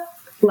that,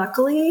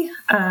 luckily,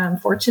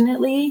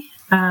 fortunately,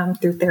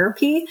 through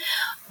therapy.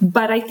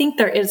 But I think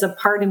there is a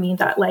part of me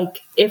that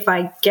if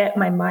I get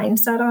my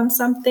mindset on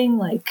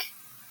something,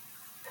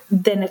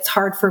 then it's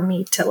hard for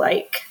me to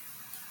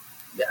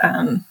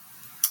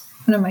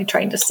what am I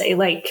trying to say?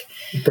 Break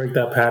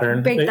that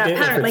pattern.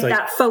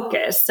 That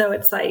focus. So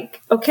it's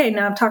okay,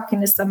 now I'm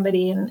talking to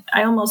somebody, and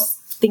I almost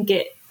think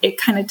it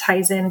kind of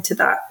ties into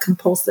that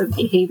compulsive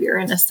behavior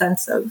in a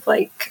sense of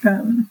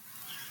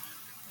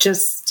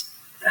just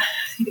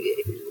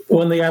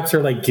when the apps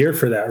are like geared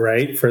for that,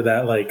 right? For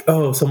that, like,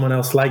 oh, someone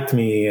else liked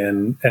me,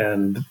 and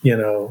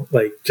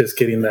like just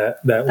getting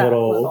that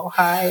little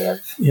high of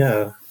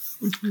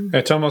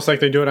It's almost like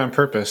they do it on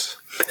purpose.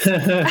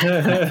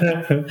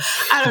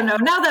 I don't know.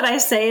 Now that I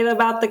say it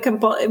about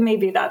the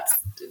maybe that's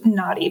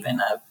not even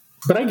a.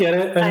 But I get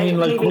it. I mean,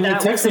 like when you're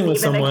texting with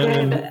someone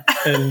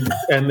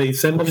and they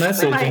send a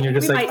message and you're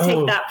just like, we might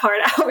take that part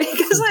out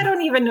because I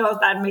don't even know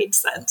if that made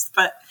sense.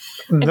 But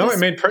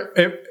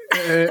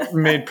it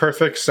made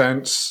perfect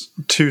sense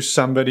to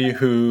somebody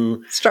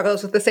who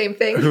struggles with the same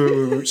thing.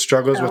 Who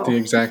struggles with the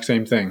exact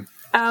same thing.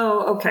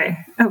 Oh, okay.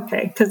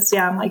 Because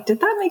I'm like, did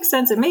that make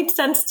sense? It made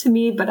sense to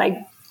me, but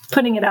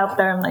putting it out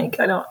there, I'm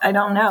like, I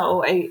don't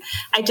know.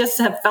 I just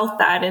have felt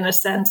that in a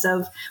sense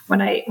of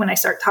when I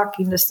start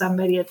talking to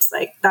somebody, it's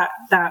like that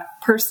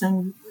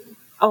person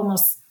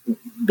almost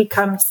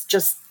becomes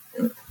just,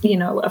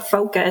 a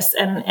focus.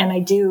 And I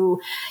do,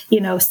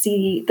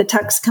 see the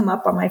text come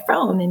up on my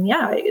phone, and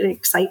it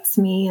excites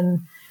me.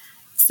 And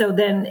so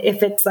then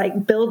if it's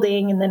like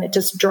building and then it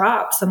just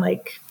drops, I'm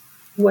like,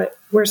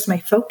 where's my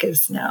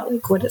focus now?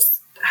 Like, what is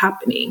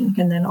happening?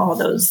 And then all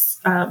those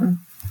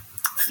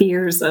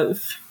fears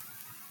of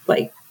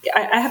like,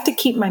 I have to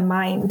keep my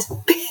mind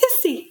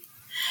busy.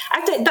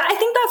 I think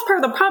that's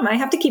part of the problem. I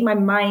have to keep my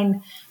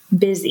mind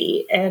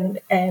busy, and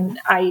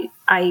I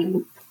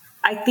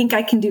think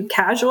I can do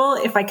casual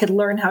if I could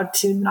learn how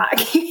to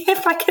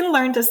if I can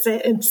learn to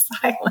sit in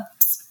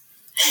silence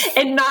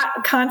and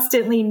not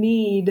constantly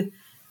need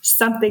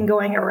something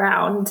going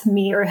around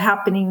me or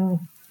happening.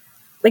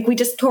 Like, we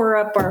just tore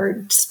up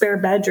our spare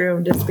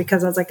bedroom just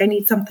because I was like, I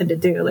need something to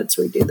do. Let's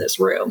redo this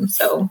room.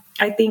 So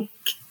I think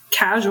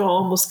casual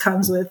almost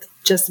comes with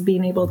just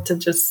being able to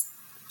just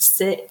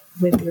sit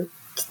with your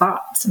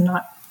thoughts and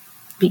not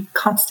be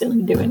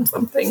constantly doing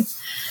something.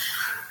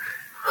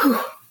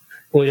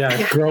 Well,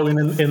 yeah, growing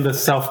in the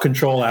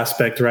self-control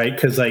aspect, right?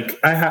 Because like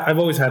I've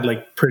always had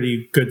like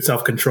pretty good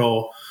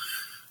self-control.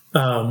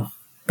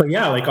 But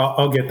yeah, like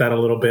I'll get that a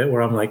little bit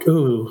where I'm like,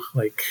 ooh,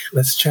 like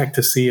let's check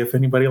to see if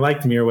anybody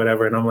liked me or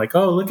whatever. And I'm like,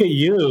 oh, look at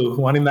you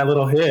wanting that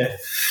little hit,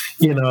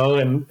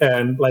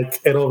 and like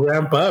it'll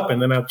ramp up,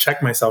 and then I'll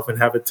check myself and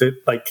having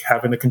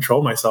to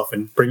control myself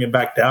and bring it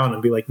back down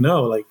and be like,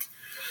 no, like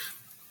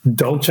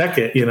don't check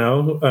it,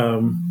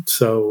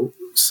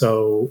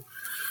 So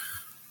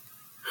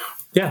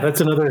yeah,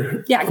 that's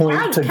another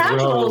point to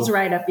casual's grow.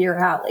 right up your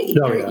alley.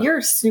 Oh,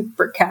 You're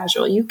super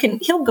casual.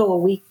 He'll go a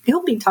week.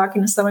 He'll be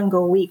talking to someone,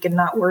 go a week and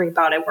not worry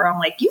about it. Where I'm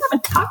like, you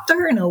haven't talked to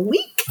her in a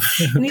week,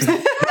 and he's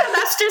like,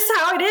 that's just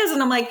how it is.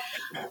 And I'm like,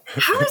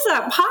 how is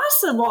that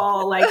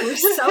possible? Like, we're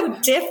so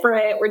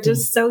different. We're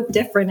just so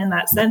different in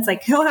that sense.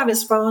 Like, he'll have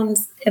his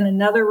phones in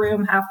another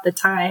room half the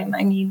time.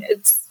 I mean,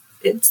 it's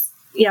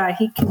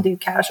he can do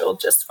casual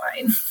just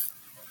fine.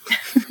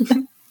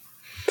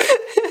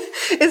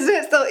 Isn't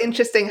it so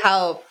interesting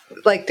how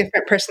like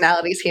different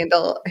personalities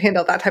handle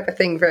that type of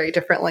thing very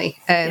differently?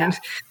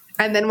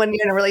 And then when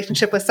you're in a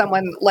relationship with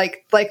someone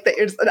like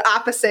there's an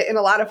opposite in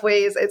a lot of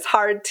ways, it's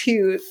hard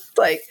to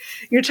like,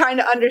 you're trying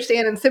to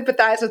understand and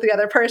sympathize with the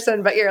other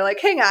person, but you're like,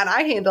 hang on,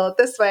 I handle it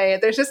this way.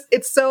 It just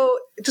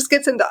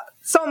gets into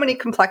so many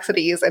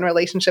complexities in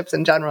relationships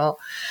in general.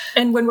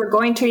 And when we're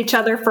going to each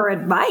other for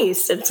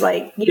advice, it's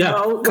like,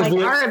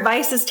 our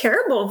advice is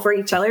terrible for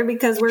each other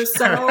because we're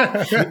so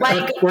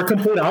like, we're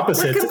complete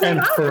opposites.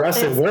 For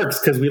us, it works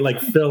because we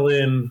like fill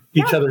in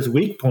each other's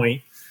weak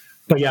point.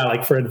 But yeah,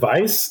 like for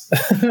advice.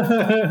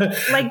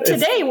 Like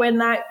today when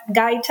that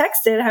guy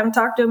texted, I haven't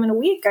talked to him in a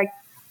week, I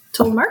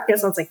told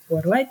Marcus, I was like,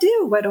 what do I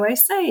do? What do I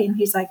say? And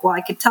he's like, well,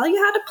 I could tell you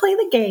how to play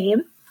the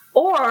game,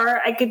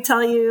 or I could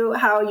tell you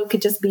how you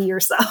could just be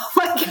yourself.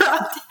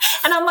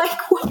 And I'm like,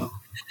 whoa.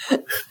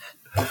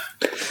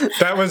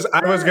 I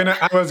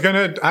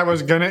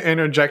was gonna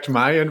interject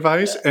my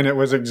advice, and it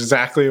was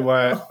exactly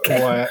what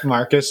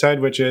Marcus said,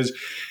 which is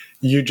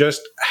you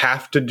just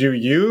have to do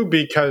you,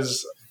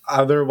 because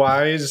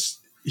otherwise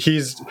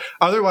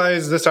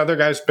this other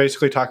guy's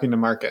basically talking to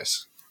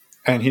Marcus,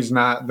 and he's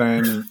not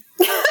then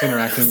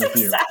interacting with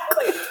you.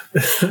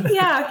 Exactly.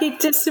 Yeah,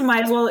 he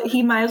might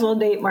as well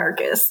date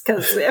Marcus,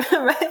 because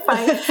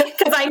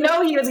I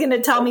know he was going to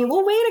tell me,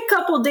 well, wait a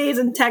couple days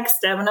and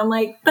text him, and I'm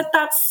like, but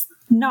that's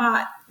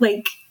not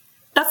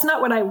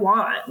what I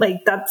want.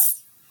 Like,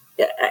 that's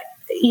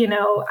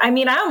I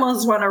mean, I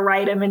almost want to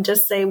write him and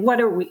just say,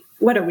 what are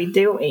we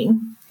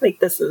doing? Like,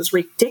 this is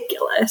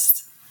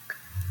ridiculous.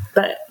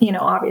 But,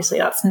 obviously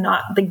that's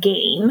not the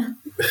game.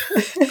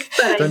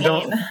 But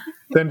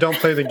then don't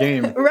play the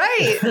game.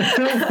 Right.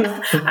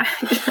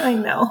 I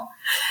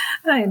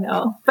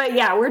know. But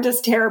yeah, we're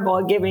just terrible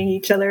at giving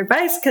each other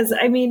advice. Cause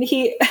I mean,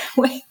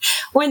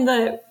 when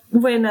the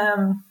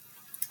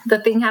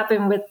thing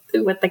happened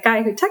with the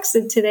guy who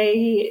texted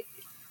today,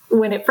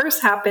 when it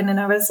first happened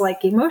and I was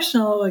like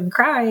emotional and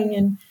crying,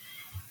 and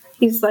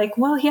he's like,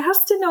 well, he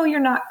has to know you're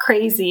not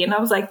crazy. And I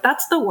was like,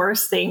 that's the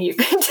worst thing you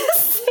can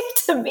just say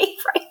to me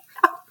right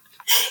now.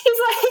 He's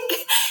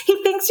like,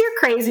 he thinks you're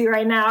crazy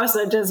right now,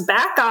 so just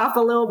back off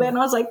a little bit. And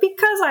I was like,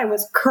 because I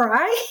was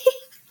crying.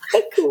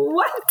 like,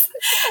 what?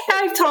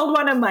 And I told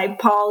one of my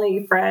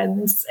poly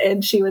friends,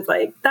 and she was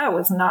like, that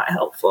was not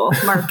helpful,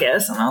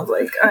 Marcus. And I was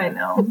like, I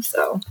know.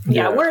 So,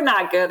 yeah. We're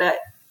not good at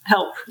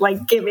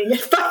giving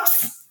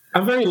advice.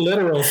 I'm very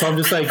literal, so I'm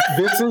just like,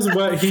 this is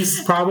what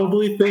he's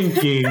probably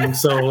thinking.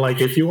 So, like,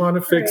 if you want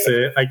to fix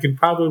it, I can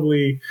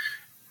probably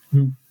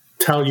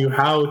tell you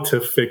how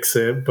to fix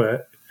it.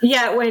 But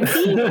yeah, when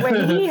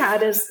he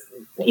had his,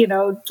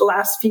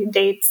 last few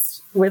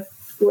dates with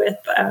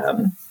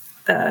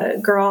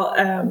the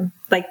girl,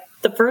 like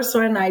the first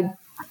one,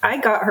 I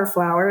got her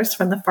flowers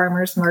from the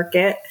farmer's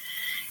market,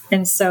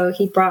 and so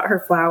he brought her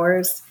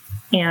flowers,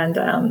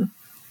 and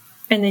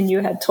then you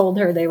had told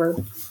her they were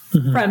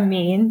from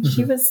me, and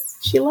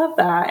she loved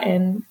that.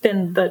 And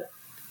then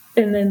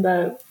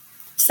the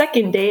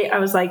second date, I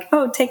was like,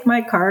 oh, take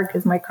my car,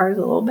 because my car is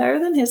a little better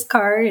than his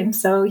car. And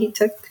so he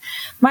took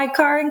my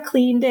car and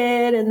cleaned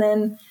it, and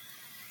then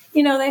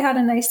they had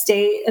a nice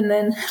date. And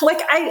then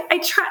I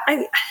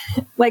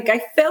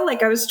felt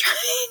like I was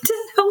trying to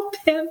help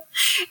him,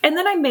 and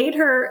then I made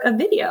her a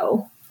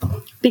video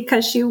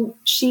because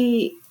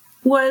she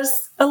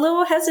was a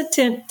little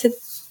hesitant to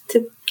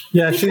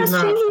she's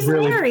not he's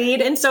really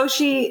married, and so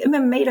she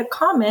made a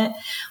comment,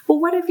 well,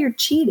 what if you're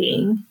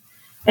cheating?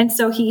 And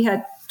so he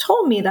had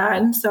told me that,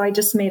 and so I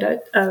just made a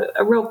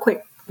real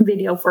quick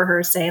video for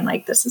her saying,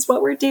 like, this is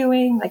what we're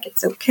doing, like,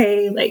 it's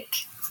okay, like,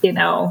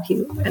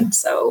 and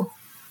so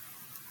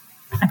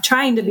I'm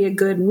trying to be a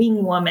good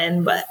wing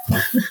woman, but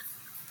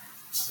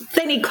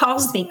then he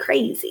calls me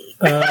crazy.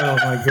 Oh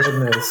my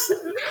goodness.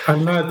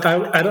 I'm not,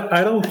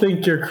 I don't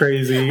think you're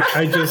crazy.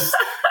 I just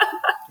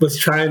was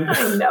trying.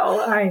 I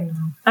know.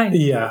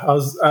 Yeah.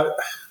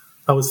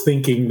 I was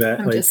thinking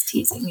that I'm just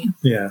teasing you.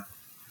 Yeah.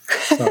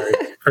 Sorry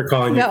for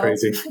calling you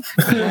crazy.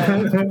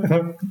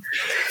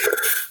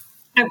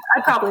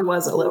 I probably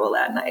was a little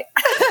that night.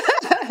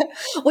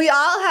 We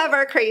all have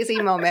our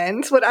crazy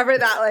moments, whatever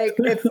that,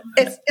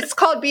 it's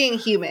called being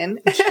human.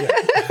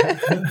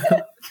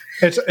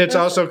 It's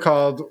also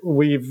called,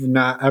 we've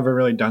not ever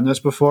really done this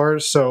before,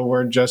 so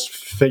we're just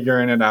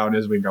figuring it out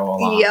as we go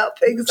along. Yep,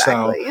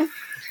 exactly. So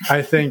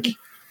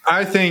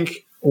I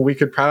think we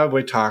could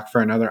probably talk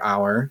for another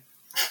hour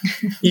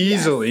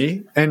easily.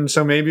 Yes. And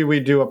so maybe we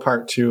do a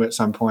part 2 at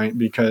some point,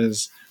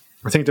 because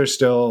I think there's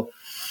still,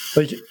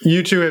 like,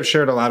 you two have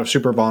shared a lot of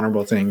super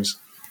vulnerable things.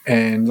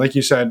 And like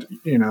you said,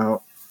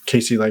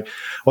 Casey, like,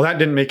 well, that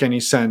didn't make any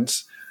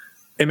sense.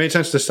 It made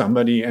sense to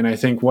somebody. And I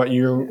think what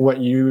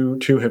you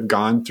two have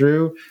gone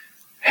through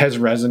has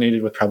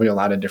resonated with probably a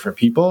lot of different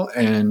people.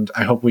 And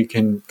I hope we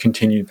can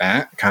continue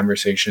that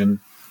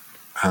conversation.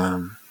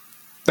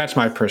 That's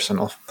my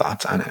personal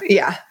thoughts on it.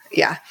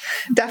 Yeah,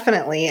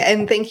 definitely.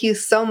 And thank you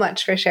so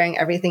much for sharing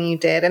everything you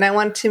did. And I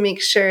want to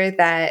make sure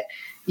that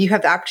you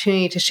have the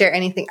opportunity to share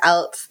anything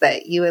else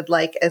that you would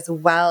like as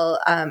well.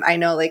 I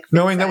know,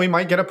 knowing that we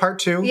might get a part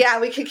 2. Yeah,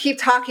 we could keep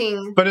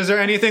talking. But is there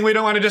anything we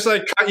don't want to just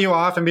cut you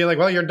off and be like,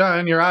 well, you're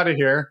done, you're out of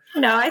here?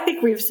 No, I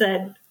think we've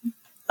said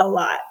a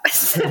lot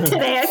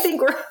today. I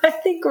think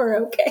we're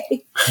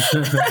okay.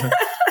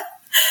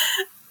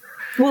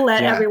 We'll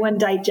let everyone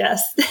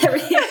digest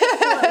everything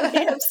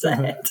we have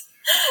said.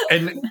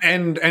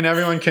 And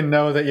everyone can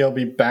know that you'll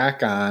be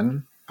back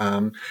on.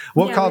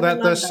 We'll call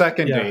that the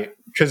second date,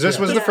 because this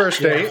was the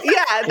first date.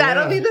 Yeah,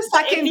 that'll be the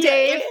second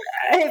date.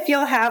 If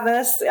you'll have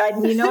us, I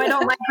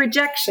don't like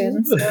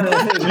rejection. So. You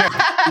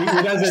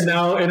guys are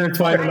now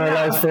intertwined in our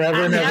lives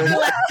forever and ever. Never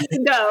let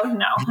you go.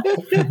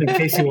 No,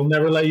 Casey will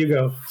never let you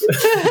go.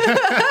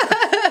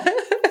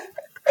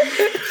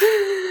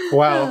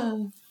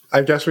 Well,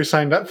 I guess we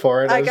signed up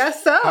for it. I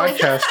guess so.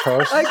 Podcast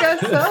host. I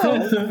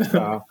guess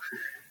so.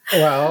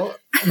 Well,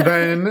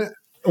 then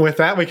with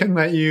that, we can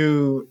let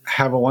you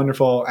have a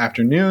wonderful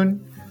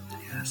afternoon.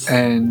 Yes.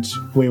 And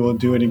we will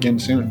do it again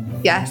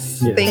soon. Yes.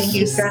 Thank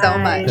you so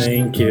much.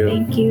 Thank you.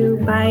 Thank you.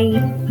 Bye.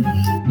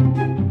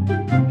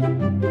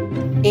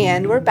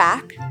 And we're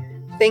back.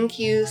 Thank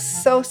you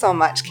so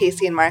much,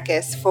 Casey and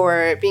Marcus,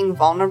 for being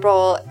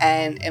vulnerable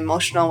and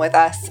emotional with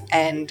us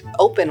and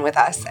open with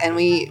us. And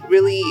we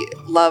really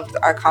loved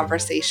our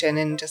conversation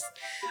and just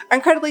are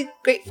incredibly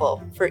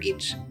grateful for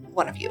each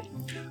one of you.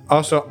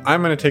 Also,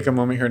 I'm going to take a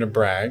moment here to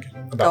brag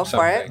about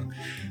something. Go for it.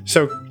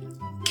 So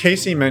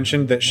Casey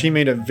mentioned that she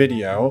made a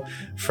video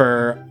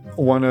for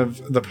one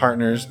of the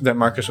partners that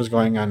Marcus was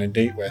going on a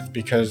date with,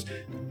 because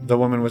the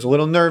woman was a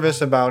little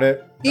nervous about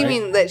it. You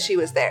mean that she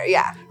was there?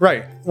 Yeah.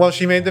 Right. Well,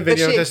 she made the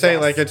video to say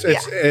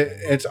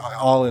it's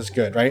all is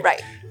good, right?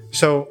 Right.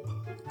 So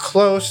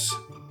close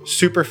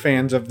super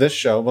fans of this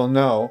show will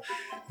know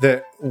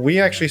that we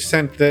actually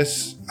sent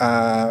this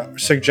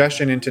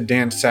suggestion into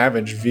Dan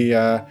Savage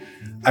via,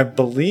 I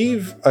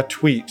believe, a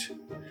tweet.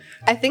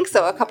 I think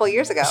so, a couple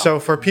years ago. So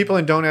for people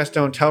in Don't Ask,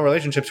 Don't Tell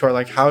relationships who are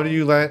like, how do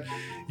you let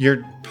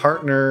your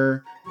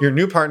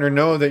new partner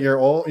know that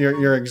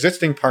your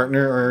existing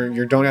partner or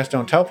your Don't Ask,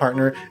 Don't Tell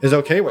partner is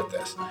okay with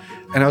this?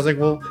 And I was like,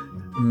 well,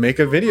 make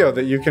a video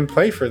that you can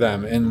play for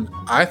them. And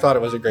I thought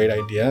it was a great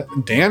idea.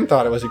 Dan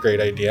thought it was a great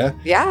idea.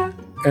 Yeah.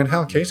 And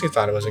hell, Casey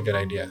thought it was a good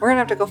idea. We're going to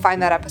have to go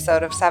find that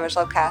episode of Savage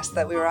Lovecast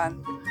that we were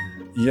on.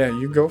 Yeah,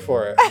 you go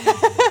for it.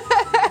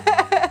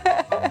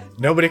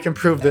 Nobody can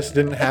prove this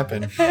didn't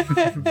happen.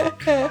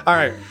 All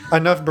right,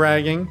 enough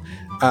bragging.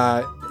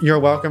 You're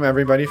welcome,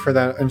 everybody, for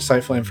that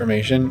insightful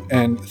information.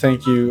 And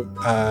thank you,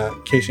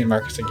 Casey and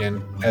Marcus,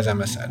 again, as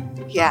Emma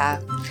said.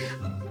 Yeah.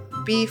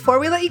 Before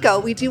we let you go,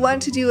 we do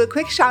want to do a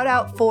quick shout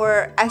out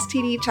for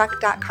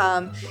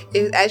stdcheck.com.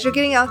 As you're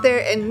getting out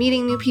there and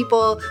meeting new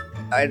people,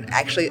 or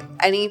actually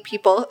any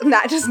people,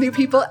 not just new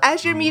people,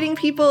 as you're meeting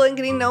people and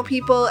getting to know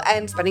people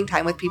and spending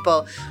time with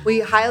people, we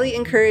highly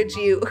encourage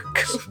you.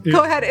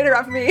 Go ahead,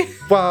 interrupt me.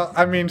 Well,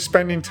 I mean,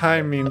 spending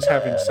time means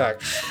having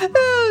sex.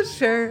 Oh,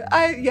 sure.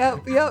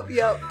 Yep.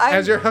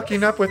 As you're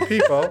hooking up with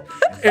people,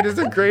 it is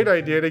a great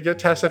idea to get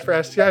tested for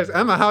STIs.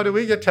 Emma, how do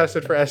we get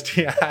tested for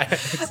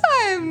STIs?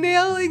 I'm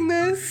nailing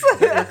this.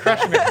 You're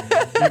crushing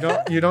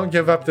it. You don't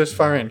give up this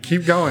far in.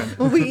 Keep going.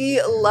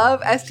 We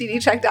love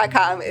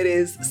stdcheck.com. It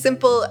is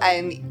simple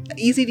and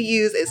easy to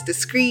use. It's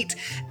discreet,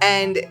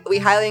 and we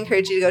highly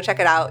encourage you to go check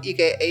it out. You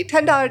get a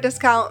 $10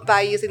 discount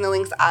by using the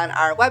links on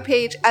our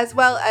webpage, as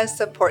well as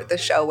support the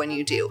show when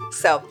you do.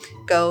 So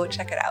go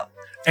check it out.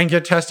 And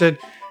get tested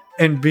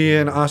and be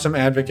an awesome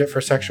advocate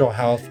for sexual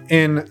health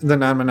in the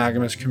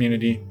non-monogamous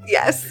community.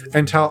 Yes.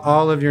 And tell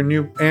all of your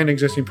new and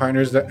existing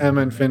partners that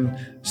Emma and Finn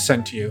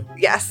sent to you.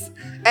 Yes.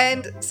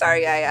 And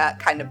sorry, I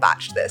kind of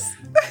botched this.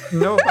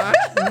 No,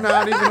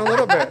 not even a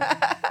little bit.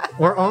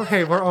 We're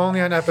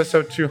only on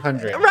episode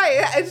 200.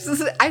 Right.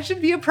 I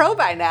should be a pro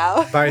by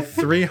now. By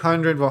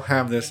 300, we'll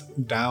have this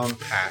down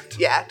pat.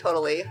 Yeah,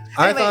 totally.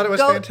 I thought it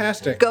was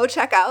fantastic. Go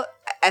check out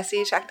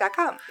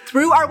stdcheck.com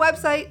through our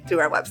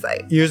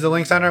website. Use the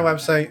links on our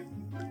website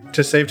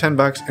to save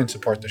 $10 and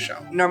support the show.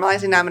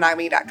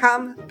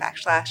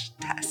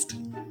 normalizingnonmonogamy.com/test.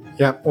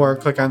 Yep, or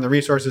click on the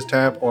resources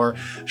tab or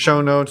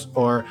show notes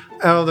or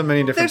all the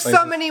many different places.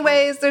 There's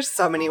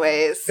so many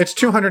ways. It's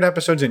 200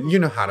 episodes in. You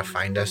know how to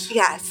find us.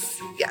 Yes.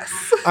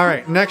 All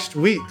right, next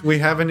week we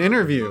have an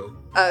interview.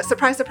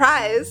 Surprise,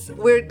 surprise.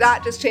 We're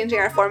not just changing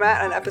our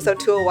format on episode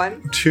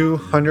 201.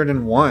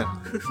 201.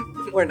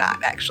 We're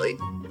not, actually.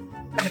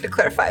 I had to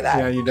clarify that.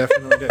 Yeah, you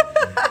definitely did.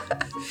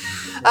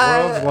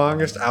 World's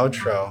longest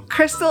outro.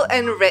 Crystal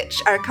and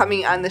Rich are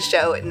coming on the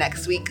show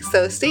next week,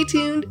 so stay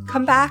tuned.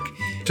 Come back.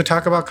 To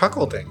talk about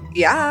cuckolding.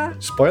 Yeah.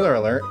 Spoiler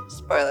alert.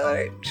 Spoiler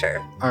alert,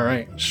 sure. All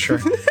right, sure.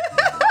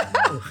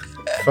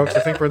 Folks, I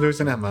think we're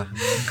losing Emma.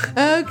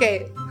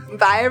 Okay.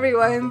 Bye,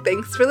 everyone.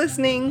 Thanks for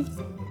listening.